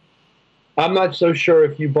 I'm not so sure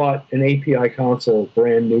if you bought an API console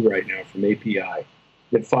brand new right now from API,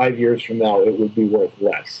 that 5 years from now it would be worth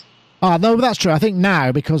less. No, that's true. I think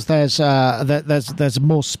now, because there's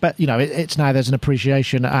more it's now there's an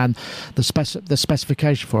appreciation and the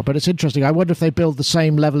specification for it. But it's interesting. I wonder if they build the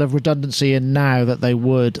same level of redundancy in now that they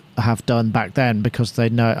would have done back then, because they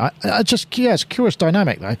know. It's a curious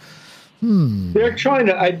dynamic though. They're trying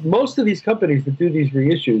to. Most of these companies that do these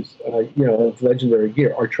reissues, of legendary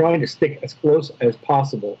gear, are trying to stick as close as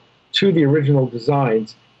possible to the original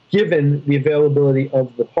designs, given the availability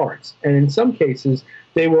of the parts. And in some cases,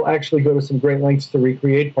 they will actually go to some great lengths to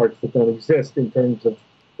recreate parts that don't exist in terms of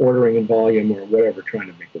ordering and volume or whatever, trying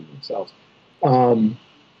to make them themselves.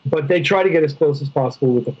 But they try to get as close as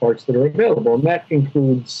possible with the parts that are available, and that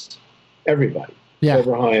includes everybody. Yeah.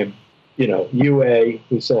 Silverheim, UA,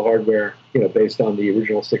 who sell hardware, based on the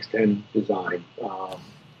original 610 design.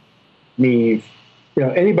 Neve,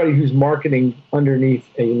 anybody who's marketing underneath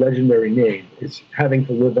a legendary name is having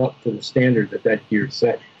to live up to the standard that gear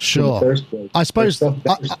set. Sure. In the first place.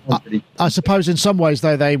 I suppose in some ways,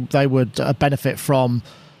 though, they would benefit from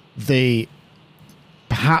the.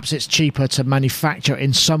 Perhaps it's cheaper to manufacture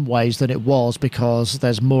in some ways than it was because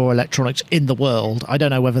there's more electronics in the world. I don't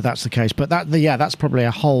know whether that's the case, but that's probably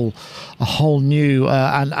a whole new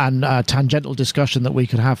and tangential discussion that we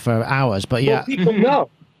could have for hours. But yeah, well,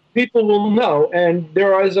 people will know, and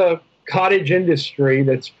there is a cottage industry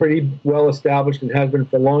that's pretty well established and has been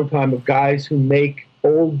for a long time of guys who make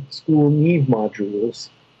old school Neve modules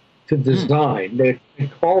to design. They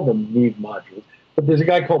call them Neve modules. But there's a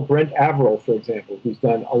guy called Brent Averill, for example, who's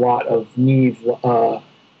done a lot of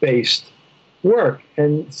Neve-based work.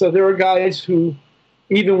 And so there are guys who,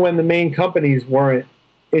 even when the main companies weren't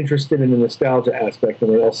interested in the nostalgia aspect,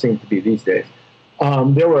 and they all seem to be these days,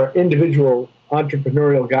 there were individual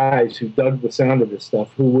entrepreneurial guys who dug the sound of this stuff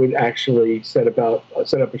who would actually set up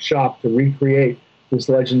a shop to recreate this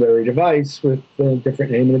legendary device with a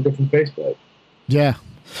different name and a different faceplate. Yeah.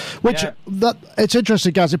 It's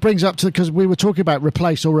interesting, guys. It brings up to, because we were talking about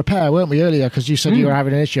replace or repair, weren't we, earlier? Because you said you were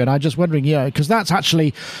having an issue, and I'm just wondering, because that's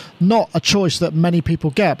actually not a choice that many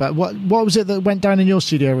people get. But what was it that went down in your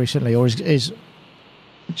studio recently, or is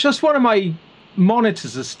just one of my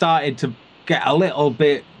monitors has started to get a little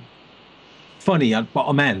bit funny at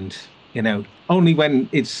bottom end, only when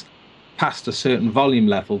it's past a certain volume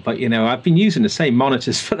level. But I've been using the same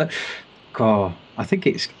monitors for God, I think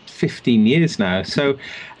it's 15 years now. So,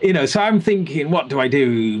 so I'm thinking, what do I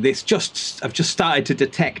do? I've just started to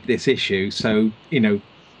detect this issue. So,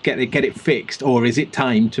 get it fixed, or is it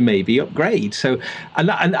time to maybe upgrade? So,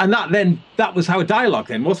 that was our dialogue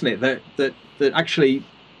then, wasn't it? That actually,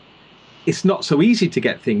 it's not so easy to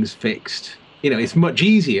get things fixed. It's much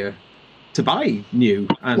easier to buy new.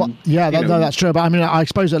 And, no, that's true. But I mean, I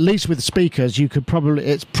suppose at least with speakers, you could probably,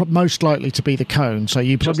 it's most likely to be the cone. So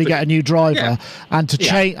you probably get a new driver and to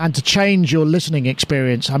change your listening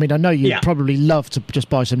experience. I mean, I know you'd probably love to just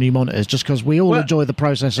buy some new monitors just because we all enjoy the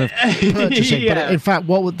process of purchasing. But in fact,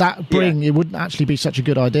 what would that bring? It wouldn't actually be such a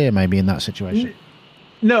good idea maybe in that situation.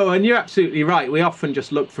 No, and you're absolutely right. We often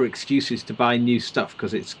just look for excuses to buy new stuff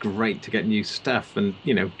because it's great to get new stuff. And,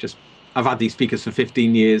 I've had these speakers for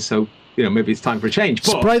 15 years, so maybe it's time for a change.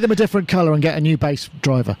 But spray them a different colour and get a new bass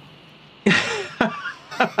driver. But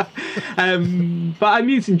I'm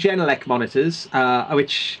using Genelec monitors,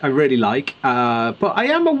 which I really like. But I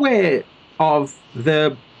am aware of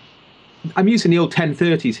I'm using the old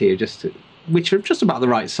 1030s here, which are just about the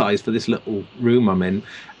right size for this little room I'm in.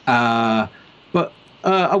 But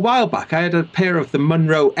a while back, I had a pair of the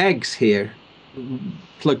Monroe Eggs here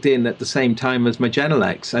plugged in at the same time as my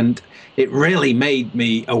Genelecs, and it really made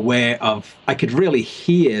me aware of. I could really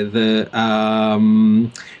hear the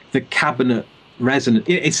cabinet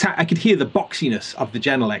resonance. I could hear the boxiness of the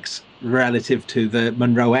Genelecs relative to the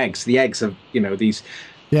Monroe Eggs. The Eggs are these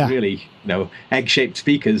really egg-shaped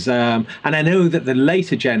speakers, and I know that the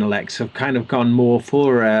later Genelecs have kind of gone more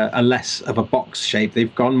for a less of a box shape.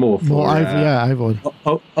 They've gone more for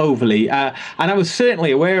overly, and I was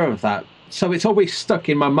certainly aware of that. So it's always stuck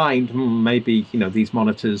in my mind. Maybe these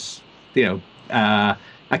monitors, I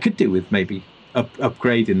could do with maybe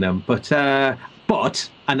upgrading them. But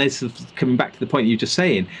and this is coming back to the point you're just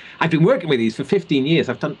saying. I've been working with these for 15 years.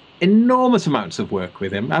 I've done enormous amounts of work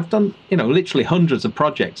with them. I've done literally hundreds of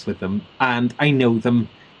projects with them, and I know them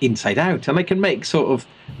inside out, and I can make sort of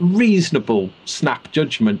reasonable snap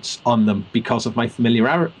judgments on them because of my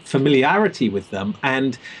familiarity with them.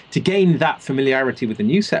 And to gain that familiarity with a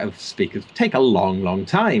new set of speakers would take a long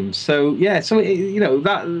time. So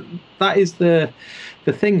that is the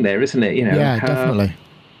thing there, isn't it? Definitely.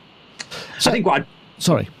 So I think I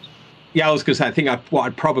was going to say, I think what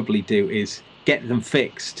I'd probably do is get them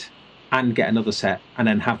fixed and get another set, and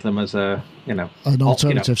then have them as an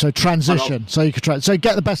alternative. So transition. So you could so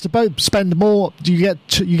get the best of both. Spend more. You get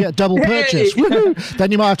double purchase. Woohoo!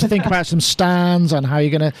 Then you might have to think about some stands and how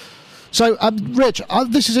you're going to. So, Rich,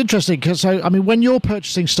 this is interesting because when you're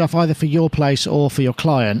purchasing stuff either for your place or for your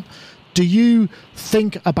client, do you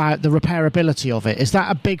think about the repairability of it? Is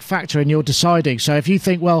that a big factor in your deciding? So if you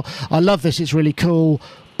think, well, I love this, it's really cool,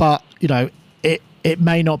 but it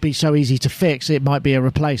may not be so easy to fix. It might be a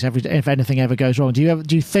replace if anything ever goes wrong. Do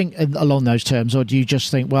you think along those terms, or do you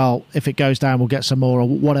just think, well, if it goes down, we'll get some more, or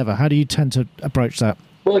whatever? How do you tend to approach that?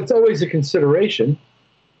 Well, it's always a consideration,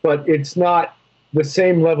 but it's not the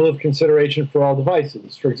same level of consideration for all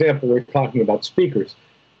devices. For example, we're talking about speakers.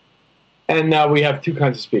 And now we have two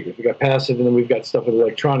kinds of speakers. We've got passive, and then we've got stuff with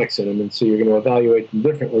electronics in them, and so you're going to evaluate them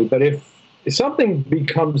differently. But if something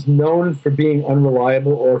becomes known for being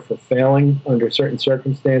unreliable or for failing under certain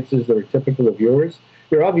circumstances that are typical of yours,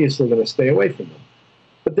 you're obviously going to stay away from them.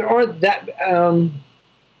 But there aren't that...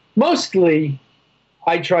 mostly,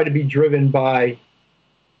 I try to be driven by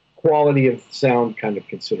quality of sound kind of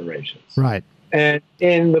considerations. Right. And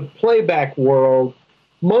in the playback world,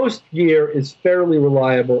 most gear is fairly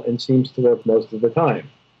reliable and seems to work most of the time.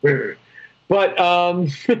 But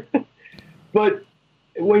but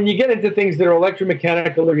when you get into things that are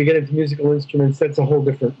electromechanical or you get into musical instruments, that's a whole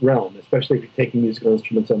different realm, especially if you're taking musical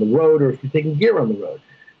instruments on the road or if you're taking gear on the road.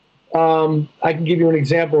 I can give you an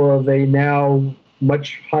example of a now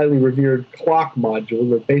much highly revered clock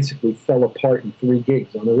module that basically fell apart in 3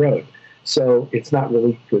 gigs on the road. So it's not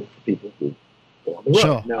really good for people who go on the road.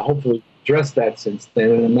 Sure. Now, hopefully, addressed that since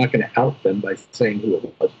then, and I'm not going to out them by saying who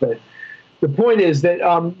it was. But the point is that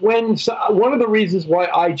one of the reasons why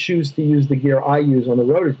I choose to use the gear I use on the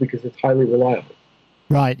road is because it's highly reliable.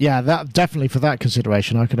 Right. Yeah. That definitely for that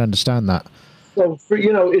consideration, I can understand that. So for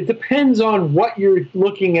it depends on what you're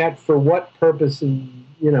looking at for what purpose, and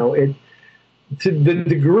to the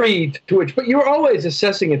degree to which. But you're always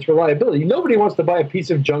assessing its reliability. Nobody wants to buy a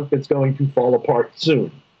piece of junk that's going to fall apart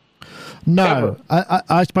soon. No,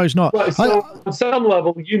 I suppose not. But so on some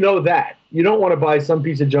level, that. You don't want to buy some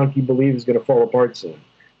piece of junk you believe is going to fall apart soon,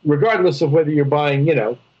 regardless of whether you're buying,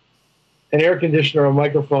 an air conditioner, a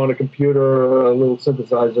microphone, a computer, a little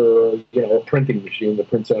synthesizer, or, a printing machine that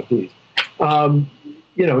prints out these.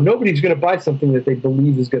 nobody's going to buy something that they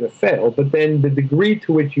believe is going to fail. But then the degree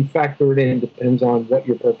to which you factor it in depends on what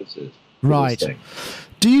your purpose is. Right.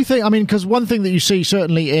 Do you think, because one thing that you see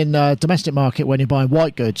certainly in domestic market when you're buying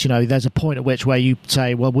white goods, there's a point at which where you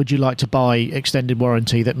say, well, would you like to buy extended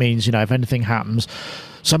warranty? That means, if anything happens,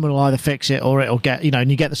 someone will either fix it or it'll get,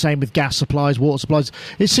 and you get the same with gas supplies, water supplies.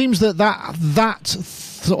 It seems that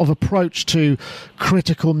sort of approach to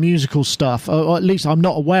critical musical stuff, or at least I'm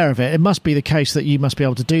not aware of it. It must be the case that you must be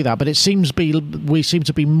able to do that, but we seem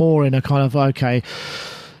to be more in a kind of, okay,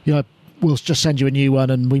 we'll just send you a new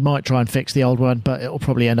one and we might try and fix the old one, but it'll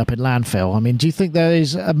probably end up in landfill. Do you think there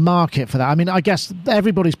is a market for that? I guess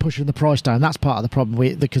everybody's pushing the price down. That's part of the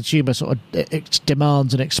problem. The consumer sort of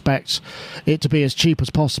demands and expects it to be as cheap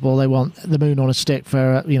as possible. They want the moon on a stick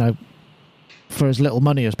for, for as little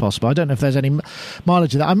money as possible. I don't know if there's any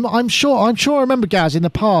mileage of that. I'm sure I remember, Gaz, in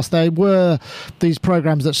the past there were these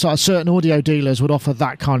programs that certain audio dealers would offer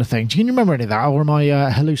that kind of thing. Do you remember any of that, or am I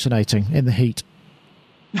hallucinating in the heat?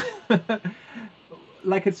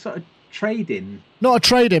 Like a sort of trade-in? Not a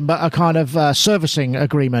trade-in, but a kind of servicing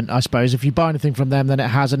agreement, I suppose. If you buy anything from them, then it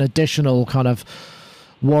has an additional kind of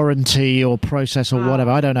warranty or process or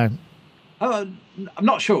whatever. I don't know. I'm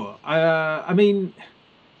not sure.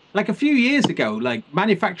 Like a few years ago, like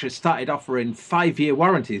manufacturers started offering 5-year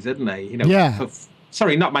warranties, didn't they? Yeah.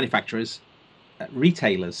 Sorry, not manufacturers.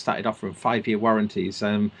 Retailers started offering 5-year warranties.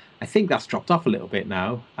 I think that's dropped off a little bit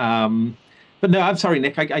now. But no, I'm sorry,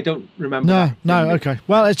 Nick. I don't remember. No. Okay.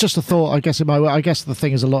 Well, it's just a thought. I guess the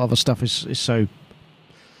thing is, a lot of the stuff is so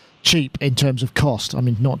cheap in terms of cost.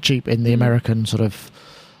 Not cheap in the American sort of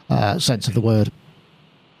sense of the word.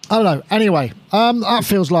 I don't know. Anyway, that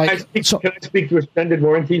feels like. Can I speak to extended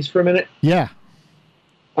warranties for a minute? Yeah.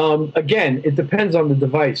 Again, it depends on the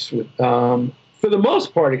device. For the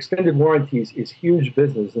most part, extended warranties is huge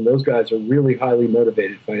business, and those guys are really highly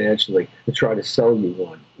motivated financially to try to sell you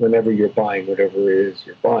one whenever you're buying whatever it is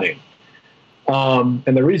you're buying.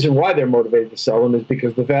 And the reason why they're motivated to sell them is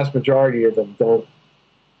because the vast majority of them don't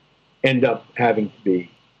end up having to be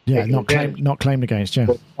not claimed against. Yeah,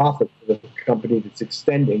 profit for the company that's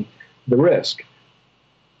extending the risk.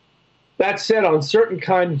 That said, on certain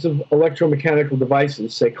kinds of electromechanical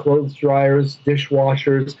devices, say clothes dryers,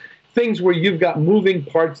 dishwashers, things where you've got moving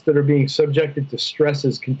parts that are being subjected to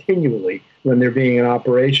stresses continually when they're being in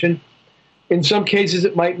operation, in some cases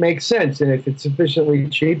it might make sense. And if it's sufficiently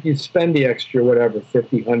cheap, you spend the extra, whatever,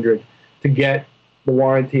 $50, $100 to get the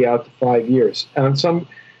warranty out to 5 years.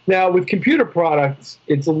 Now, with computer products,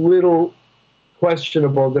 it's a little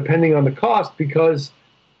questionable depending on the cost, because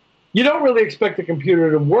you don't really expect the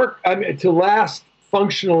computer to work, to last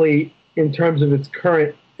functionally in terms of its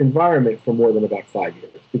current environment for more than about 5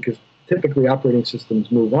 years, because typically operating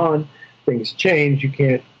systems move on, things change, you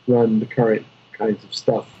can't run the current kinds of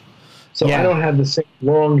stuff. So I don't have the same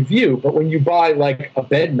long view, but when you buy like a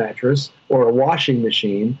bed mattress or a washing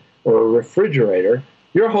machine or a refrigerator,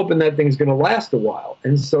 you're hoping that thing's going to last a while.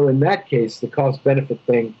 And so in that case, the cost-benefit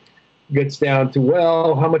thing gets down to,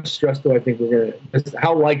 well, how much stress do I think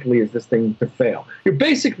how likely is this thing to fail? You're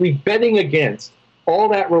basically betting against all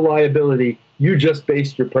that reliability you just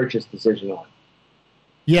based your purchase decision on.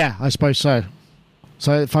 Yeah, I suppose so.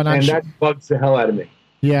 So financial, and that bugs the hell out of me.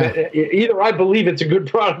 Yeah. Either I believe it's a good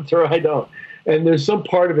product or I don't. And there's some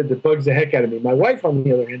part of it that bugs the heck out of me. My wife, on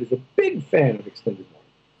the other hand, is a big fan of extended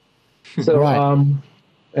warranty. So, right.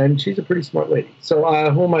 And she's a pretty smart lady. So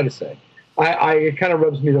who am I to say? It kind of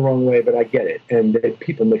rubs me the wrong way, but I get it. And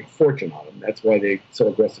people make a fortune on them. That's why they so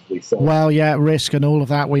aggressively sell. Well, yeah, risk and all of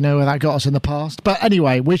that. We know where that got us in the past. But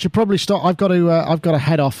anyway, we should probably stop. I've got to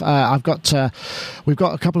head off. We've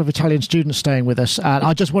got a couple of Italian students staying with us, and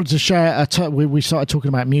I just wanted to share. We started talking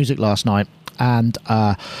about music last night, and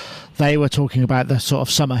they were talking about the sort of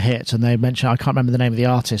summer hits, and they mentioned, I can't remember the name of the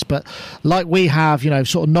artist, but like we have,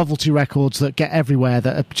 sort of novelty records that get everywhere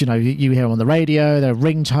that, you hear on the radio, they're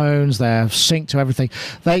ringtones, they're synced to everything.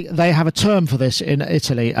 They have a term for this in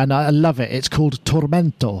Italy, and I love it. It's called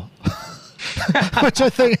tormento. Which I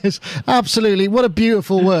think is absolutely, what a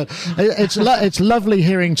beautiful word. It's lovely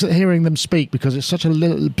hearing them speak, because it's such a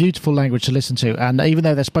beautiful language to listen to, and even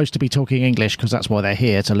though they're supposed to be talking English, because that's why they're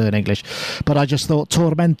here, to learn English, but I just thought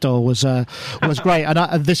tormento was great.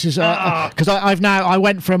 And this is because I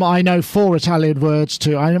went from I know 4 Italian words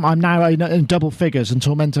to I'm now in double figures, and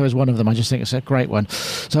tormento is one of them. I just think it's a great one.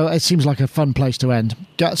 So it seems like a fun place to end.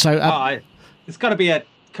 So it's got to be a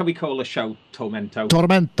can we call a show Tormento?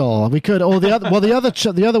 Tormento. We could. Or the other. Well, the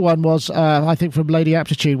other one was I think from Lady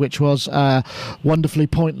Aptitude, which was Wonderfully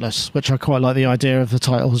Pointless, which I quite like the idea of the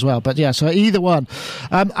title as well. But yeah, so either one.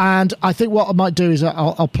 And I think what I might do is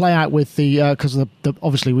I'll play out with the because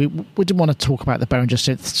obviously we didn't want to talk about the Behringer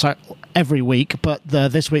synth so every week, but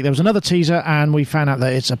this week there was another teaser and we found out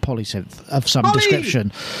that it's a polysynth of some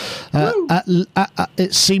description.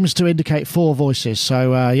 It seems to indicate 4 voices,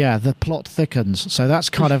 so the plot thickens. So that's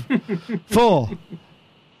kind of 4.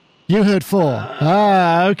 You heard 4.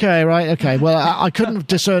 Okay, right, okay. Well, I couldn't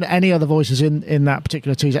discern any other voices in that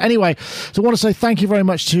particular teaser. Anyway, so I want to say thank you very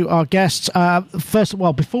much to our guests.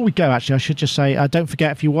 Before we go, actually, I should just say, don't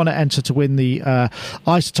forget, if you want to enter to win the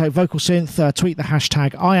iZotope Vocal Synth, tweet the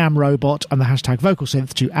hashtag IamRobot and the hashtag Vocal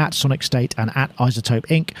Synth to @SonicState and @iZotope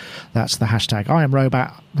Inc. That's the hashtag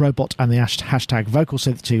IamRobot and the hashtag Vocal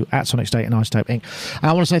Synth to @SonicState and iZotope Inc.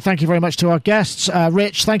 I want to say thank you very much to our guests.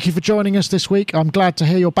 Rich, thank you for joining us this week. I'm glad to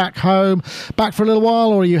hear you're back home, back for a little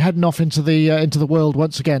while, or are you heading off into the world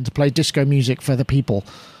once again to play disco music for the people?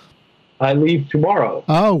 I leave tomorrow.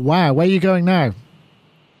 Oh wow, where are you going now?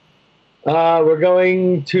 We're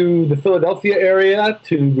going to the Philadelphia area,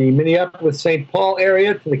 to the Minneapolis-St. Paul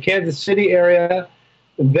area, to the Kansas City area,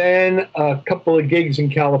 then a couple of gigs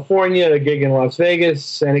in California, a gig in Las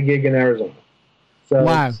Vegas, and a gig in Arizona. So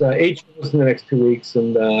wow. It's 8 shows in the next 2 weeks,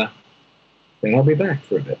 and then I'll be back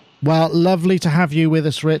for a bit. Well, lovely to have you with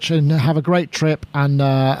us, Rich, and have a great trip. And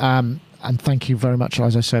thank you very much,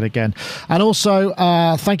 as I said again. And also,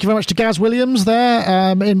 thank you very much to Gaz Williams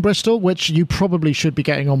there in Bristol, which you probably should be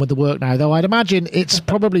getting on with the work now, though I'd imagine it's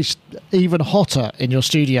probably even hotter in your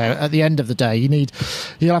studio at the end of the day.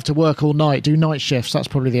 You'll have to work all night, do night shifts. That's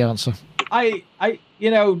probably the answer.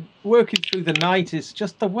 Working through the night is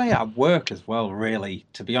just the way I work as well, really,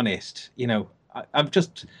 to be honest. I'm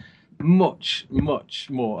just much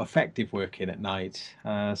more effective working at night.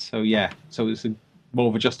 So it's more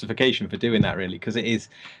of a justification for doing that, really, because it is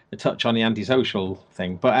a touch on the antisocial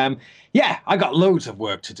thing. But I got loads of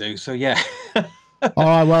work to do. So yeah. All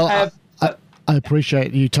right. Well, I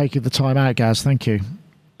appreciate you taking the time out, Gaz. Thank you.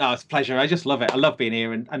 No, it's a pleasure. I just love it. I love being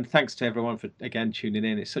here, and thanks to everyone for, again, tuning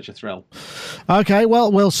in. It's such a thrill. Okay,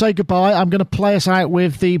 well, we'll say goodbye. I'm going to play us out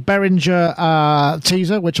with the Behringer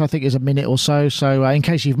teaser, which I think is a minute or so. So in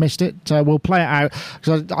case you've missed it, we'll play it out.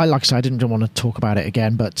 Because like I said, I didn't want to talk about it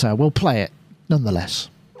again, but we'll play it nonetheless.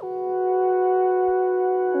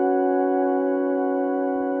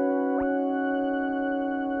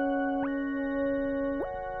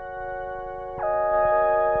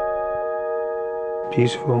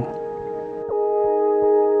 Beautiful.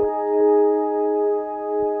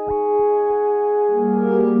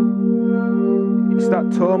 It's that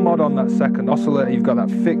tone mod on that second oscillator. You've got that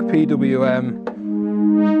thick PWM,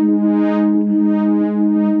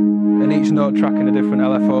 and each note tracking a different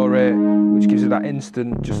LFO rate, which gives you that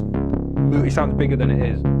instant, just it sounds bigger than it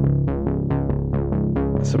is.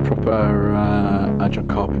 It's a proper John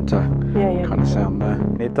Carpenter kind of sound there.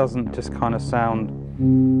 It doesn't just kind of sound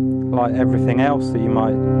like everything else that you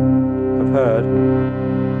might have heard.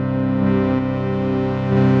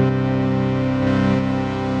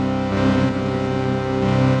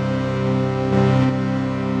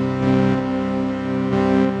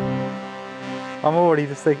 I'm already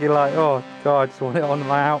just thinking like, oh God, I just want it on the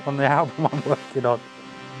album I'm working on.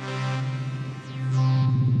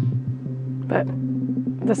 But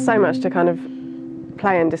there's so much to kind of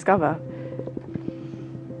play and discover.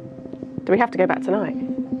 Do we have to go back tonight?